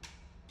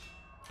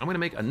 I'm gonna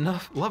make a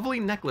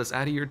lovely necklace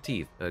out of your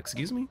teeth.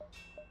 Excuse me?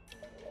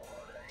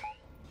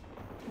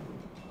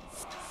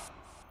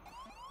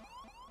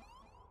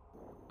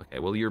 Okay,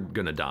 well, you're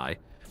gonna die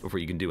before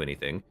you can do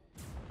anything.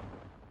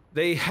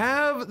 They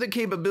have the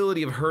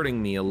capability of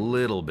hurting me a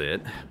little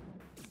bit.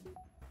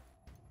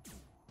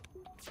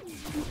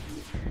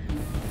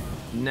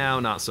 Now,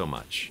 not so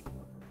much.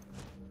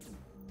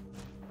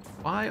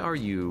 Why are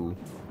you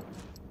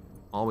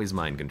always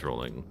mind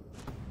controlling?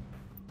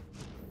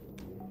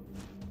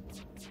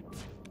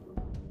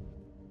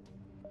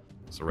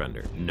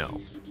 Surrender. No.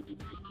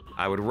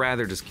 I would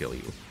rather just kill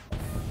you.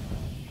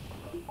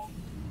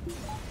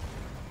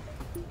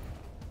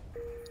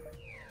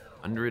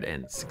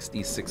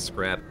 $166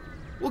 scrap.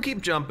 We'll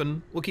keep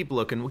jumping, we'll keep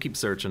looking, we'll keep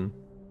searching.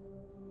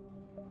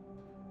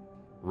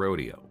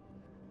 Rodeo.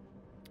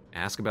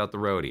 Ask about the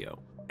rodeo.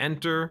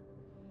 Enter.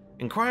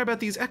 Inquire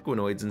about these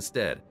equinoids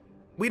instead.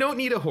 We don't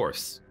need a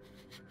horse.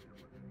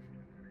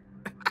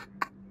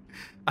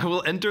 I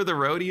will enter the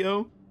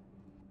rodeo,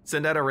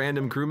 send out a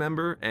random crew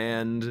member,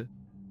 and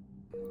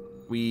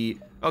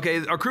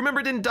okay, our crew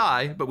member didn't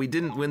die, but we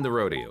didn't win the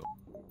rodeo.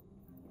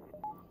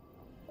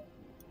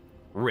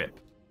 RIP.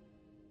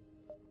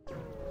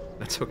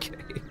 That's okay.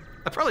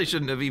 I probably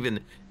shouldn't have even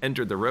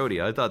entered the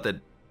rodeo. I thought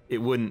that it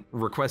wouldn't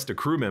request a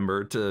crew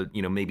member to,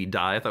 maybe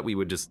die. I thought we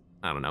would just,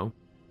 I don't know,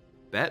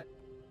 bet?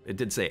 It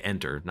did say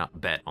enter, not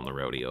bet on the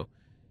rodeo.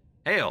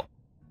 Hail.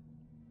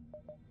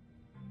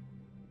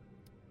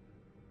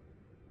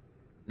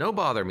 No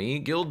bother me.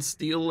 Guild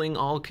stealing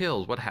all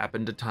kills. What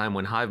happened to time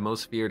when Hive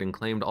most feared and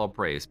claimed all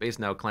prey? Space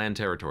now clan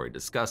territory.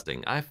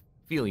 Disgusting. I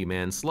feel you,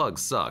 man.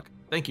 Slugs suck.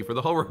 Thank you for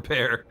the whole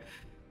repair.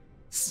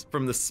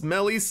 From the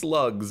smelly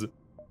slugs.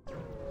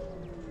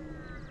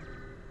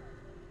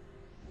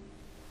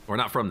 Or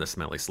not from the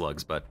smelly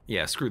slugs, but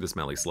yeah, screw the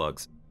smelly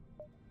slugs.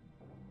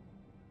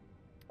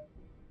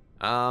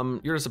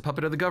 You're just a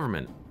puppet of the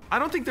government. I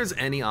don't think there's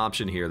any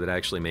option here that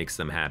actually makes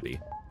them happy.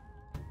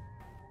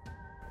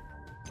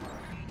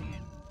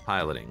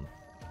 Piloting.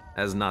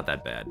 That is not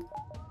that bad.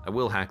 I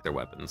will hack their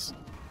weapons.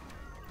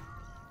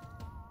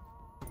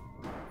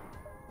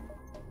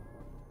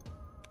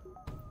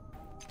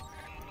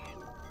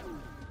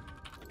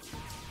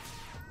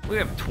 We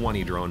have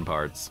 20 drone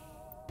parts.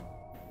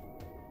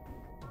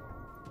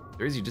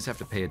 There is, you just have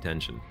to pay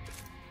attention.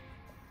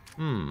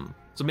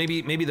 So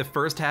maybe the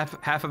first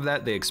half of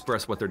that they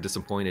express what they're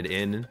disappointed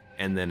in,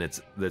 and then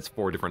that's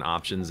 4 different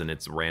options and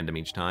it's random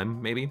each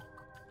time, maybe?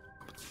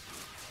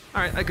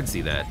 All right, I could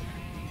see that.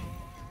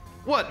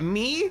 What,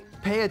 me?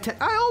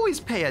 I always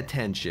pay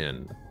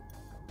attention.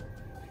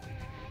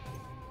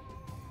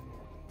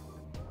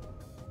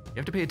 You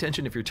have to pay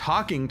attention if you're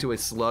talking to a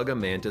slug, a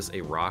mantis,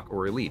 a rock,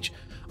 or a leech.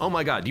 Oh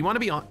my God, do you want to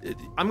be on?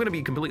 I'm gonna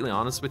be completely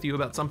honest with you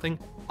about something.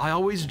 I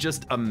always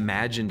just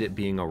imagined it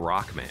being a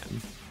rock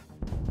man.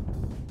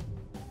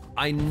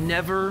 I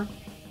never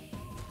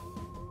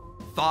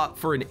thought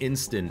for an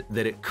instant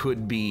that it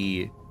could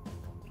be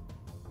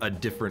a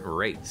different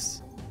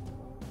race.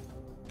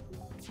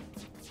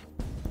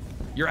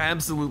 You're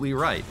absolutely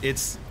right.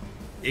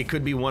 It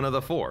could be one of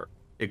the 4.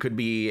 It could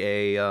be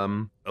a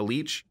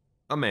leech,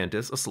 a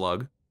mantis, a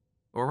slug,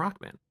 or a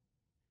rockman.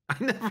 I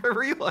never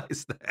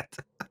realized that.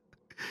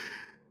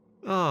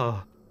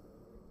 Oh.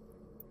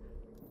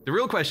 The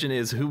real question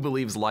is, who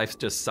believes life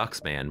just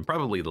sucks, man?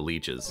 Probably the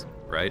leeches,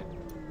 right?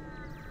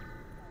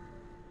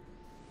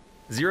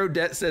 Zero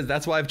Debt says,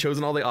 that's why I've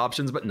chosen all the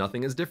options, but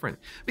nothing is different.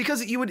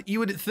 Because you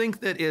would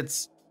think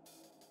that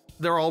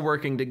they're all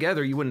working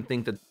together. You wouldn't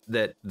think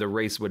that the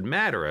race would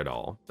matter at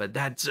all. But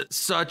that's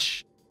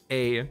such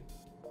a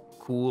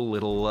cool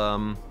little,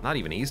 not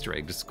even Easter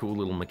egg, just a cool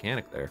little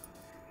mechanic there.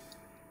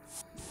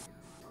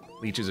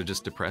 Leeches are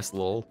just depressed,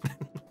 lol.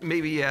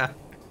 Maybe, yeah.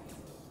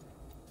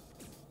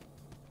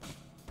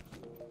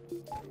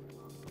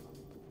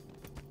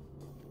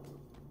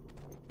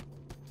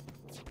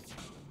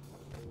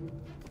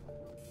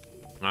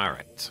 All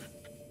right,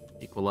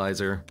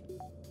 equalizer.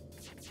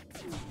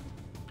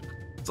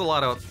 It's a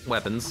lot of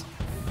weapons.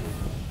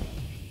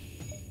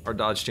 Our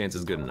dodge chance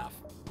is good enough.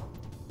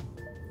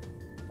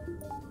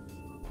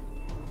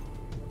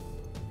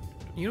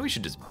 You know, we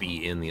should just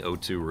be in the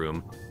O2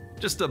 room,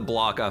 just to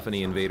block off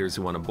any invaders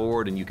who want to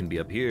board, and you can be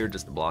up here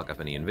just to block off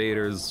any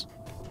invaders.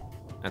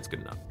 That's good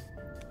enough.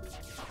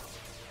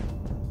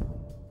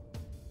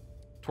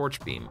 Torch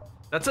beam.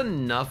 That's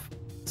enough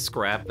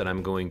scrap that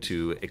I'm going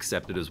to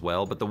accept it as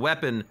well, but the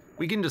weapon,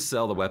 we can just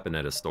sell the weapon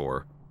at a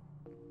store.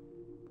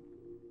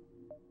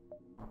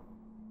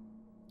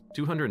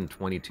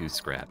 222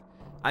 scrap.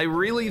 I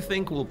really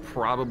think we'll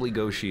probably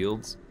go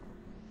shields.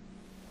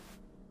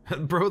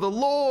 Bro, the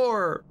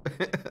lore!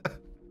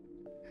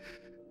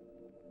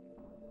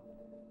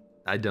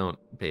 I don't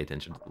pay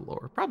attention to the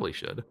lore. Probably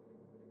should.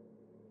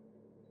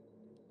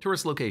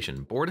 Tourist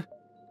location. Bored?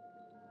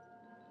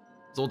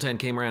 Zoltan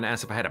came around and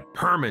asked if I had a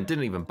permit,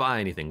 didn't even buy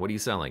anything. What are you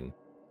selling?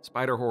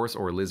 Spider horse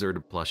or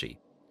lizard plushie?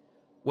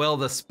 Well,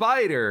 the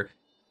spider,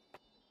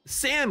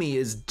 Sammy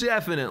is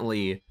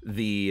definitely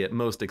the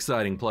most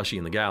exciting plushie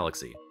in the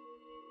galaxy.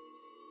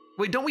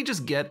 Wait, don't we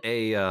just get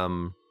a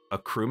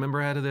crew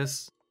member out of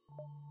this?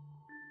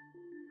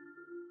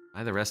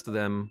 Buy the rest of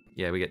them.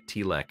 Yeah, we get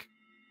T-Lek.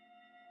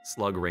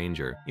 Slug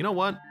Ranger. You know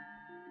what?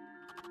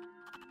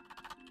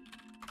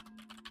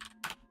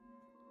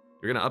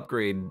 You're gonna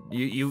upgrade,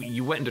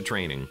 you went into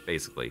training,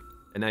 basically.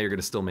 And now you're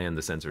gonna still man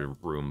the sensor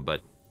room,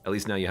 but at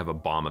least now you have a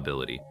bomb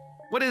ability.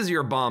 What is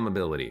your bomb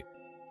ability?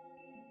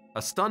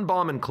 A stun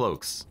bomb and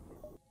cloaks.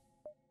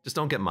 Just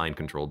don't get mind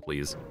controlled,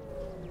 please.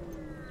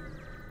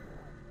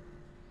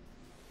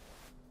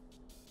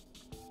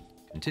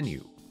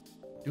 Continue.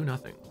 Do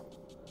nothing.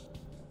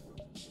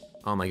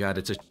 Oh my God,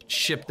 it's a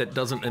ship that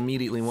doesn't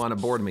immediately want to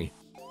board me.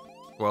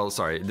 Well,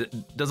 sorry,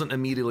 doesn't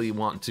immediately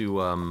want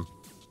to,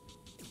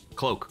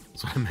 cloak,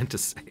 is what I meant to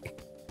say.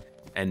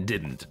 And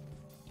didn't.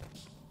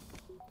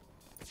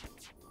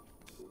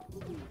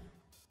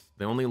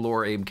 The only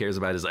lore Abe cares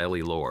about is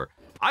Ellie lore.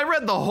 I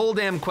read the whole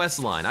damn quest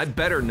line. I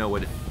better know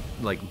it,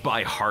 like,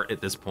 by heart at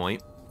this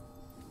point.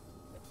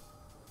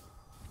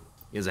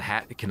 He has a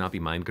hat that cannot be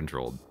mind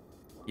controlled.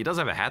 He does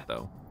have a hat,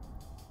 though.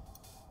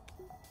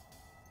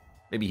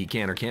 Maybe he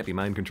can or can't be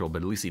mind controlled,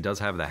 but at least he does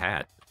have the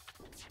hat.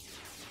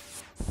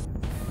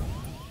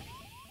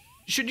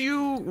 Should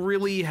you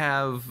really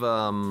have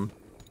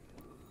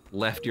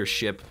left your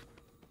ship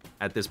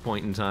at this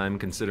point in time,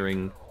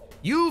 considering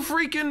you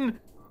freaking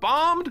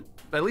bombed?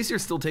 But at least you're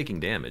still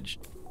taking damage.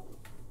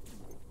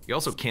 You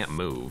also can't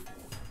move.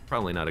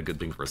 Probably not a good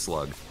thing for a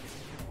slug.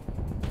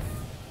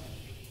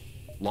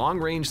 Long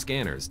range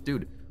scanners.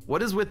 Dude,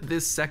 what is with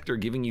this sector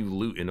giving you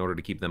loot in order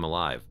to keep them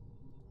alive?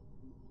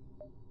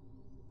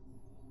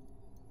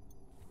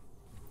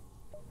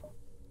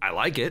 I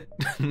like it,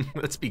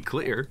 let's be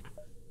clear.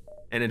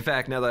 And in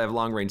fact, now that I have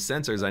long range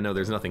sensors, I know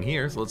there's nothing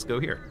here, so let's go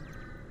here.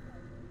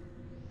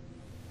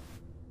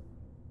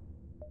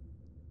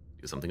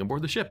 Do something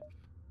aboard the ship.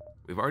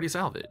 We've already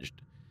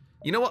salvaged.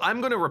 You know what, I'm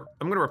gonna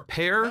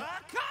repair.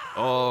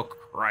 Oh,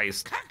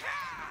 Christ.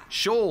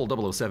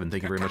 Shoal 007,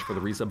 thank you very much for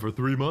the resub for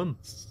 3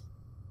 months.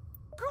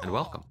 And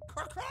welcome.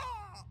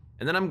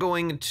 And then I'm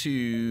going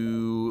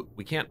to,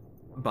 we can't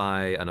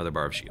buy another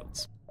bar of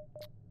shields.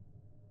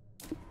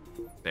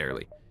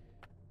 Barely.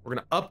 We're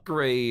gonna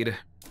upgrade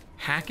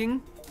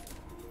hacking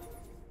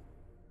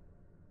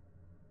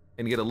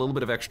and get a little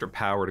bit of extra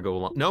power to go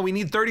along. No, we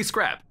need 30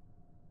 scrap.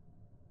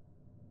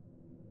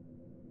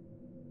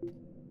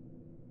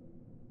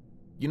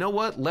 You know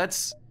what?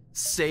 Let's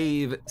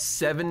save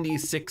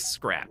 76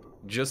 scrap,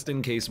 just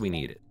in case we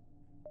need it.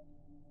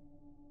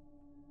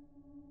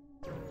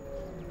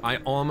 I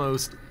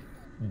almost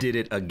did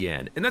it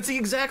again. And that's the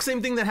exact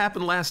same thing that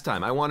happened last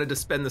time. I wanted to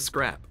spend the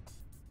scrap.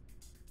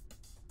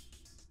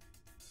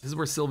 This is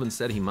where Sylvan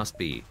said he must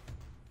be.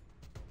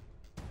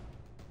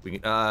 We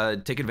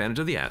can take advantage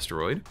of the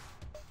asteroid.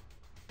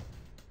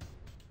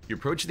 You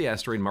approach the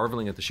asteroid,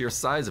 marveling at the sheer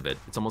size of it.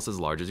 It's almost as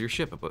large as your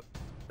ship, but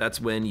that's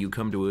when you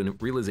come to a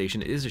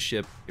realization it is a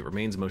ship. It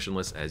remains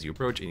motionless as you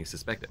approach, and you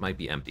suspect it might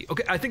be empty.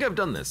 Okay, I think I've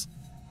done this.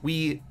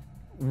 We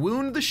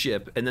wound the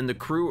ship, and then the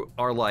crew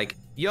are like,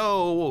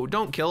 yo,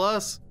 don't kill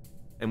us.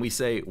 And we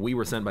say, we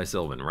were sent by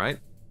Sylvan, right?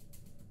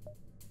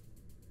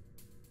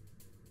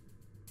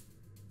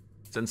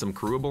 Send some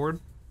crew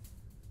aboard.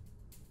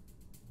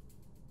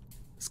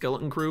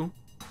 Skeleton crew.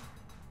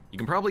 You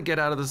can probably get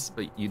out of this,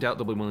 but you doubt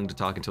they'll be willing to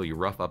talk until you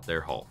rough up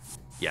their hull.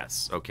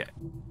 Yes, okay.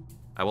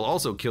 I will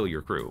also kill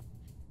your crew.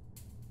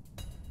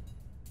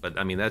 But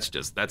I mean,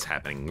 that's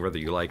happening whether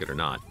you like it or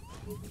not.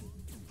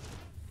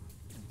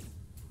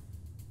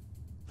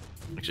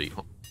 Actually,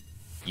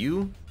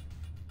 you,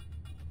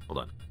 hold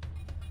on.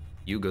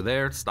 You go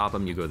there, stop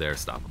him, you go there,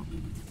 stop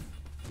him.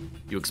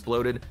 You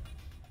exploded.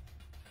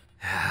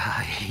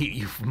 I hate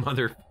you,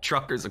 mother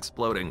truckers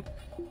exploding.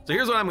 So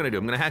here's what I'm gonna do.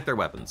 I'm gonna hack their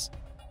weapons.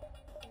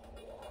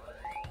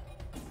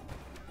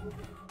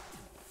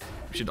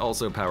 We should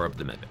also power up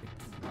the medbay.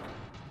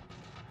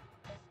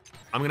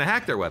 I'm gonna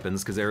hack their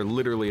weapons because they're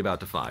literally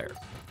about to fire.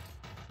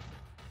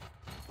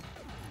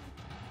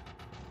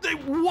 They,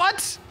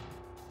 what?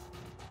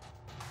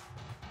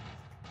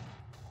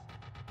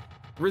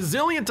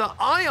 Resilient to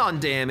ion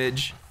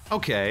damage?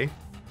 Okay.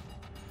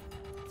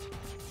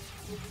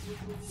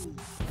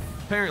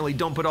 Apparently,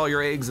 don't put all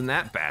your eggs in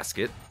that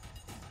basket.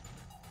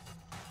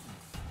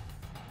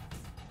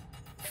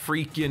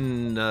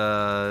 Freaking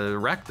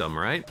rectum,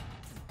 right?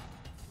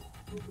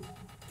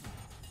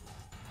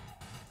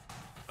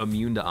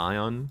 Immune to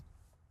ion.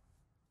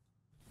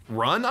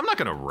 Run? I'm not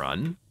gonna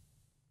run.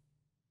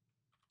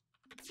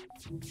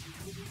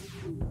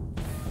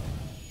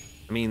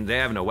 I mean, they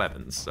have no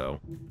weapons, so.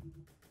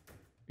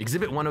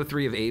 Exhibit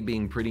 103 of Abe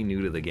being pretty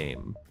new to the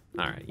game.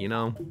 All right, you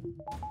know.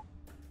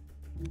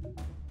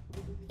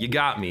 You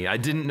got me. I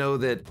didn't know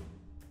that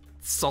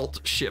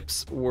salt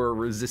ships were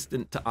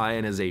resistant to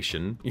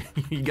ionization.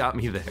 You got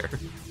me there.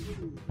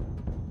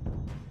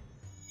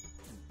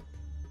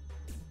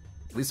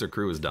 At least their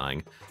crew is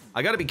dying.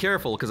 I gotta be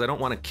careful because I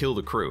don't want to kill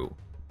the crew.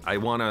 I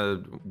want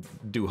to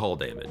do hull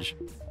damage.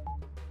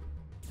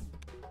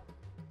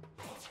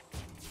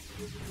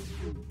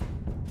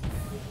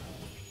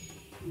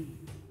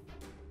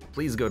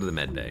 Please go to the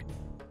med bay.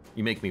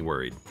 You make me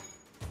worried.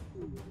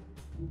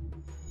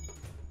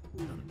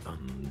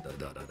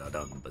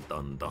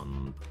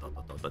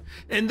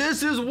 And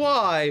this is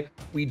why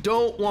we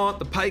don't want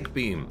the pike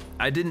beam.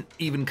 I didn't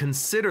even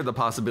consider the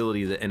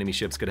possibility that enemy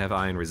ships could have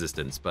ion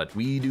resistance, but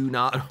we do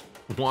not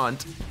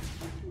want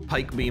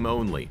pike beam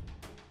only.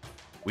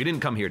 We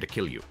didn't come here to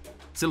kill you.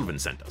 Sylvan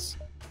sent us.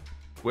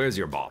 Where's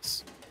your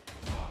boss?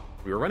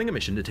 We were running a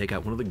mission to take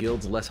out one of the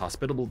guild's less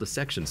hospitable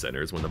dissection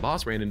centers when the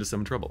boss ran into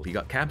some trouble. He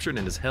got captured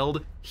and is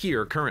held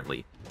here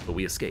currently, but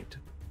we escaped.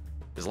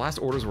 His last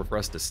orders were for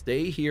us to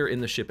stay here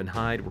in the ship and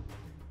hide.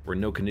 We're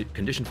in no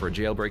condition for a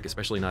jailbreak,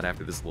 especially not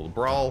after this little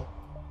brawl.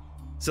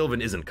 Sylvan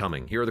isn't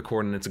coming. Here are the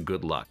coordinates and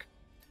good luck.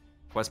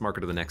 Quest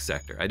marker to the next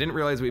sector. I didn't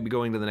realize we'd be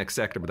going to the next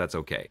sector, but that's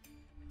okay.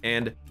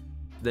 And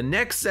the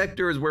next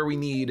sector is where we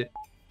need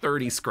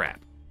 30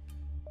 scrap.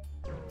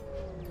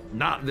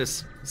 Not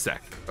this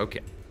sector, okay.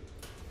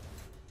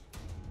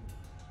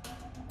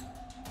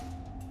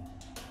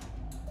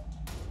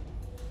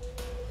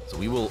 So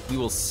we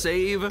will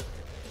save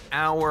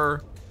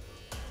our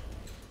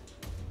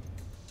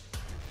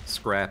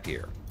scrap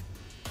here.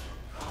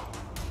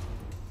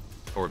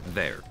 Or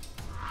there.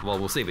 Well,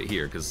 we'll save it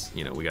here because,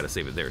 you know, we gotta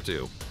save it there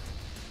too.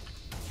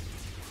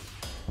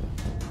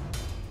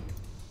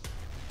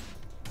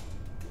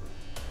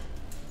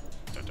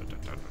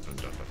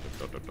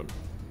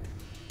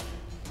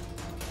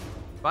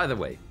 By the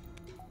way,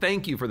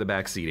 thank you for the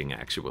backseating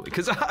actually,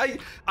 because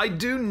I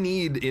do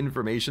need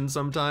information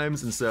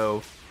sometimes, and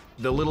so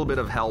the little bit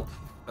of help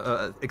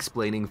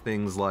explaining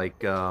things like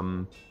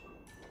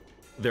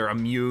they're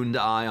immune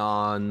to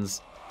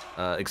ions,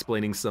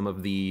 explaining some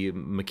of the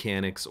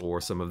mechanics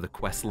or some of the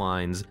quest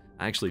lines,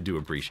 I actually do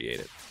appreciate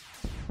it.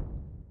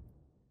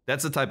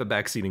 That's the type of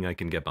backseating I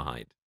can get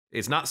behind.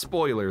 It's not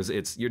spoilers,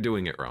 it's you're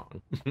doing it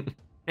wrong.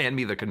 Hand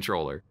me the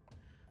controller.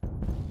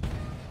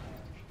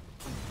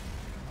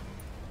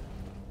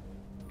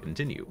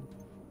 Continue.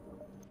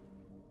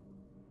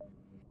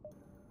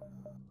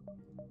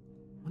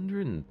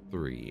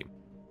 103.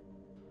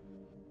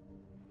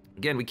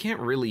 Again, we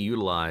can't really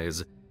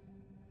utilize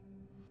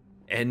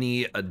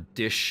any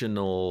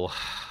additional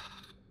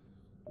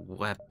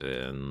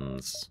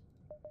weapons.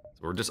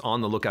 So we're just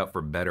on the lookout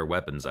for better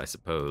weapons, I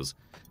suppose.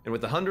 And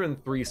with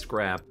 103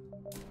 scrap,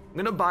 I'm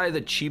gonna buy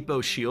the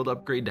cheapo shield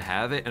upgrade to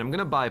have it, and I'm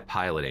gonna buy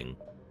piloting.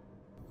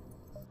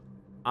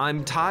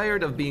 I'm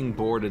tired of being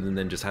boarded and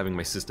then just having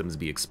my systems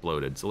be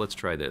exploded, so let's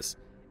try this.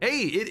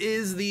 Hey, it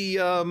is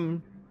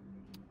the,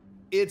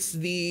 it's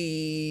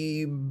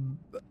the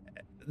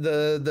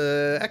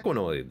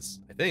Equinoids,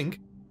 I think.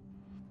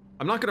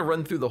 I'm not gonna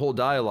run through the whole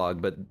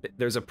dialogue, but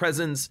there's a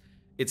presence.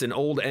 It's an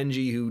old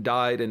Engie who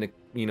died and,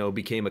 you know,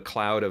 became a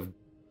cloud of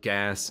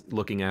gas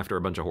looking after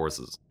a bunch of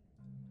horses.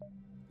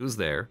 Who's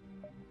there?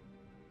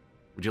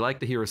 Would you like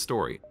to hear a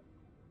story?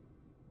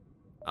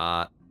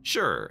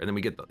 Sure. And then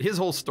we get his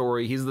whole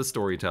story. He's the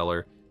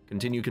storyteller.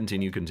 Continue,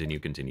 continue, continue,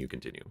 continue,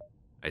 continue.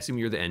 I assume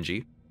you're the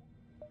Engie.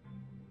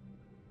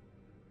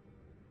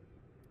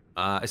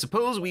 I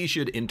suppose we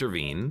should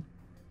intervene.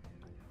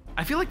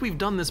 I feel like we've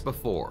done this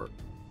before.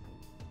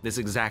 This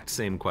exact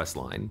same quest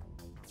line.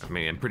 I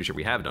mean, I'm pretty sure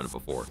we have done it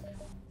before.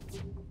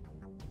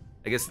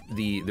 I guess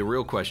the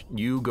real question,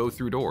 you go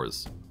through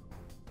doors.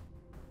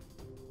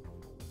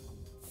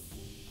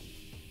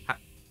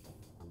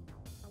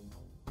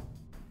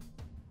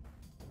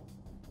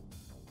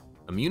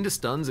 Immune to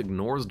stuns,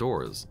 ignores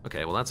doors.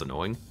 Okay, well that's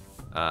annoying.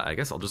 I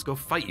guess I'll just go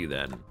fight you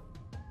then.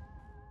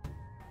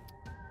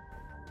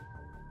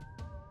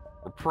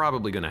 We're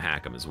probably gonna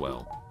hack him as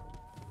well.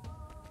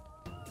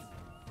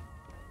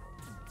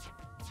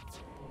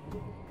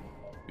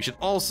 We should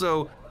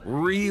also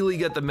really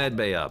get the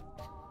medbay up.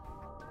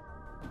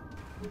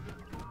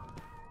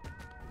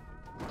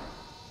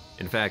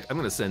 In fact, I'm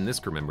gonna send this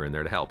crew member in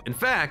there to help. In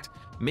fact,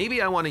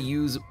 maybe I wanna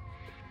use,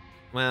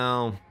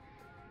 well,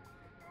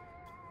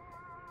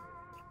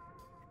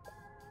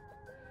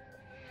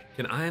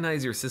 can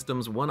ionize your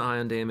systems, 1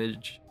 ion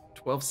damage,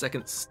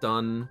 12-second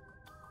stun.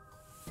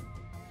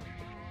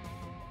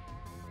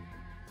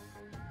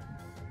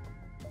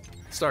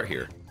 Start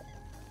here.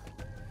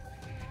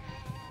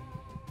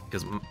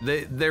 Because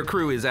their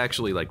crew is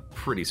actually, like,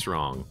 pretty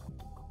strong.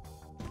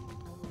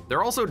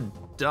 They're also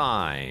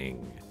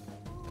dying.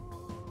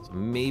 So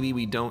maybe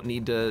we don't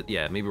need to,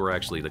 yeah, maybe we're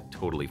actually, like,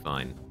 totally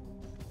fine.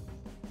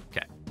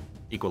 Okay,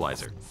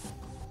 equalizer.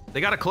 They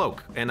got a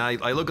cloak, and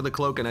I look at the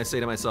cloak and I say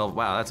to myself,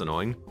 wow, that's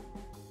annoying.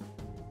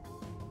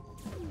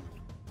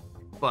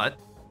 But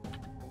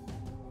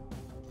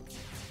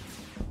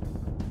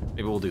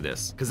maybe we'll do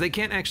this, because they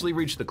can't actually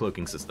reach the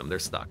cloaking system, they're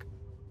stuck.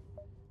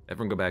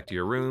 Everyone go back to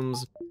your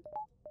rooms.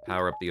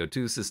 Power up the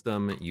O2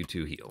 system, you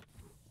two heal.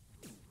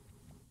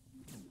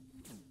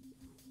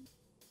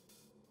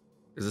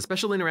 There's a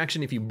special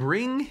interaction if you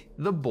bring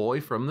the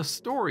boy from the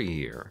story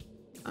here.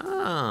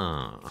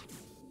 Ah.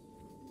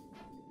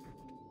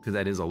 Because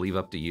that is, I'll leave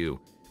up to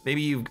you.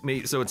 Maybe you've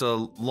made, so it's a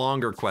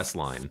longer quest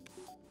line.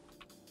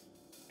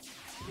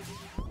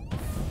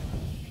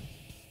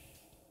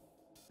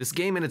 This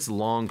game and its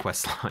long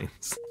quest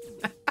lines.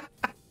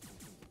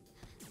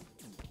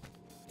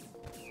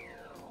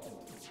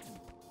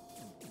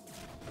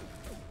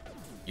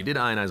 You did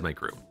ionize my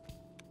crew.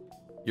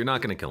 You're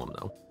not gonna kill him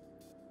though.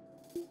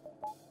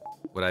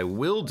 What I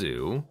will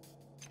do,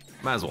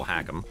 might as well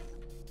hack him,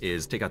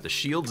 is take out the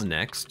shields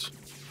next.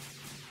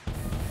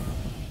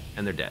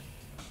 And they're dead.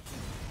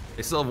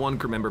 They still have 1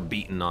 crew member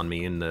beaten on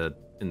me in the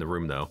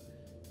room though.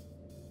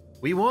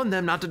 We warned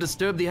them not to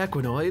disturb the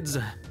Equinoids.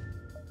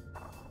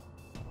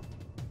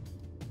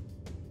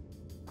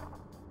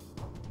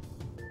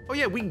 Oh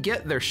yeah, we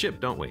get their ship,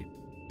 don't we?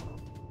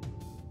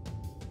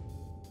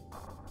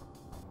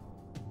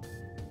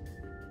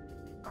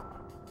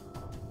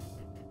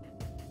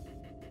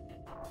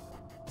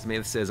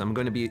 Samantha says,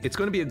 it's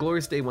going to be a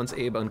glorious day once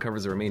Abe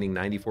uncovers the remaining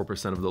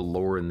 94% of the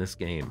lore in this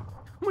game.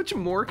 How much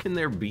more can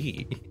there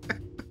be?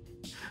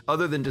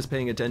 Other than just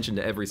paying attention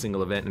to every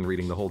single event and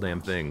reading the whole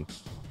damn thing.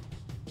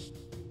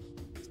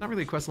 It's not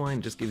really a quest line,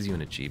 it just gives you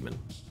an achievement.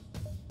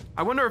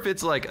 I wonder if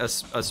it's like a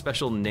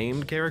special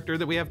named character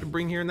that we have to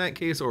bring here in that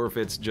case, or if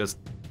it's just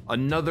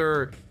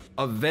another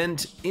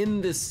event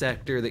in this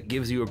sector that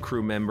gives you a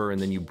crew member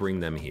and then you bring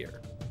them here.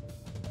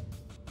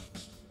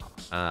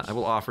 I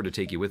will offer to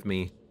take you with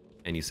me,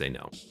 and you say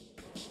no.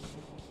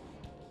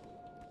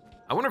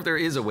 I wonder if there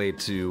is a way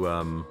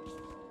to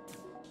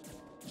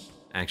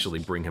actually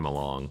bring him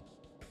along.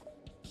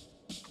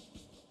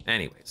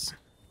 Anyways,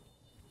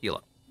 heal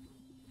up.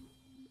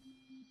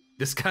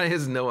 This guy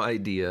has no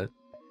idea.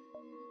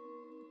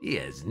 He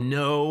has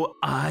no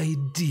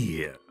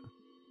idea.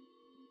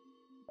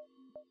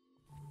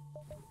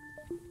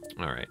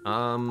 All right,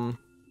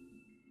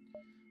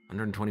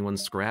 121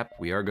 scrap.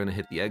 We are gonna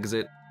hit the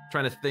exit.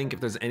 Trying to think if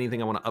there's anything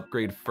I want to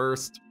upgrade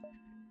first.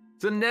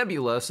 It's a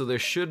nebula, so there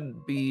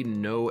should be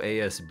no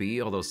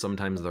ASB, although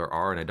sometimes there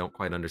are, and I don't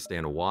quite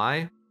understand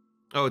why.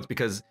 Oh, it's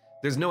because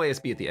there's no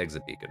ASB at the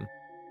exit beacon.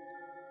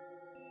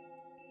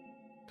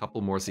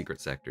 Couple more secret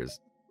sectors.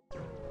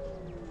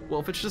 Well,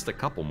 if it's just a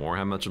couple more,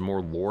 how much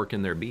more lore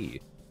can there be?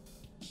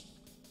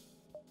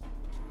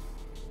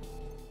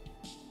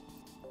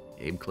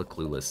 Abe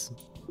Clueless.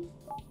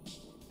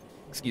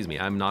 Excuse me,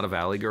 I'm not a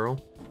valley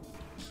girl.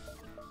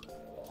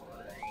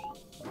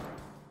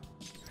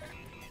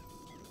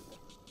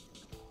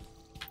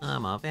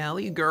 I'm a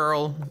valley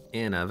girl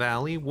in a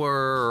valley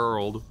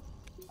world.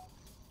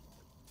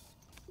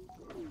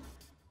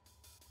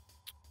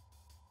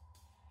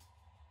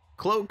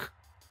 cloak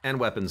and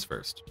weapons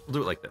first. We'll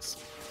do it like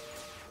this.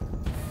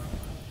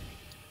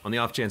 On the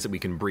off chance that we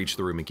can breach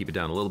the room and keep it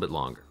down a little bit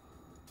longer.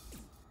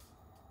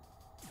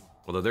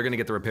 Although they're gonna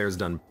get the repairs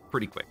done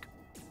pretty quick.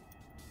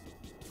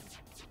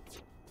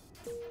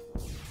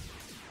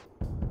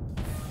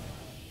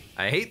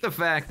 I hate the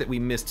fact that we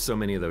missed so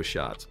many of those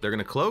shots. They're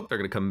gonna cloak, they're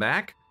gonna come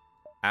back,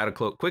 out of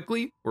cloak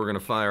quickly, we're gonna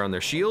fire on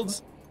their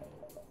shields.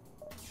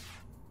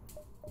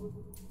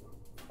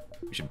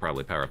 We should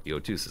probably power up the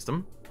O2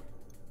 system.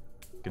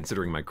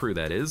 Considering my crew,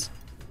 that is.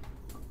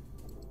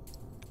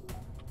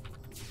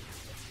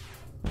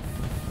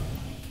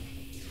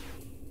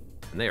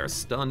 And they are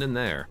stunned in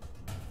there.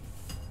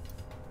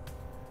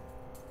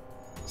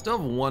 Still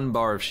have 1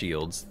 bar of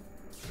shields.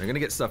 They're gonna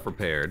get stuff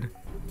repaired.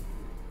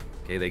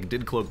 Okay, they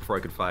did cloak before I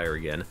could fire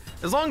again.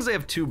 As long as they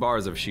have 2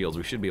 bars of shields,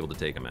 we should be able to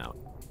take them out.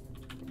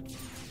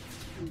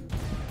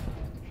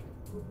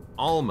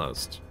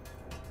 Almost.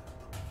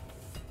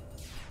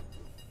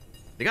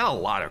 They got a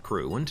lot of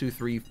crew. 1, 2,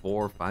 3,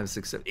 4, 5,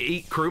 6, 7,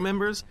 8 crew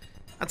members?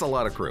 That's a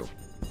lot of crew.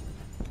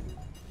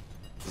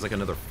 There's like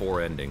another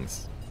 4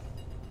 endings.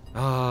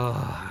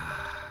 I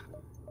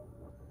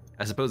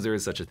suppose there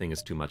is such a thing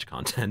as too much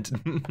content.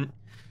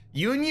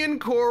 Union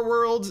Core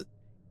Worlds,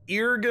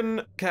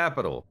 Irgun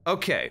Capital.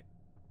 Okay.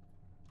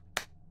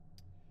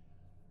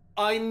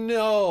 I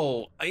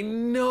know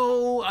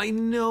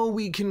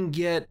we can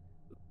get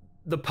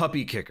the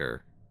puppy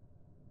kicker.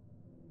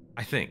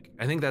 I think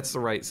that's the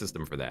right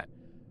system for that.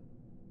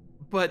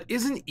 But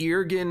isn't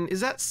Irgun,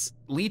 is that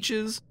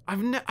leeches?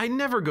 I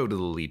never go to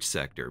the leech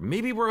sector.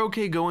 Maybe we're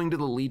okay going to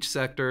the leech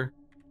sector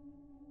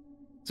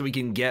so we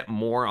can get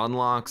more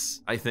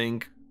unlocks, I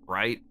think,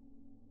 right?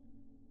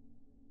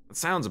 That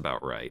sounds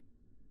about right.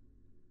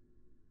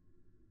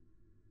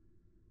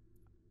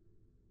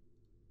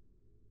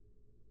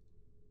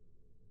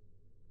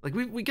 Like,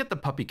 we get the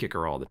puppy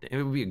kicker all the time.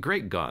 It would be a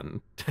great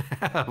gun to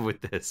have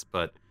with this,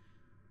 but...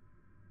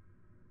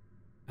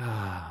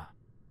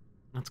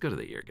 let's go to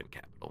the Irgun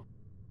Capital.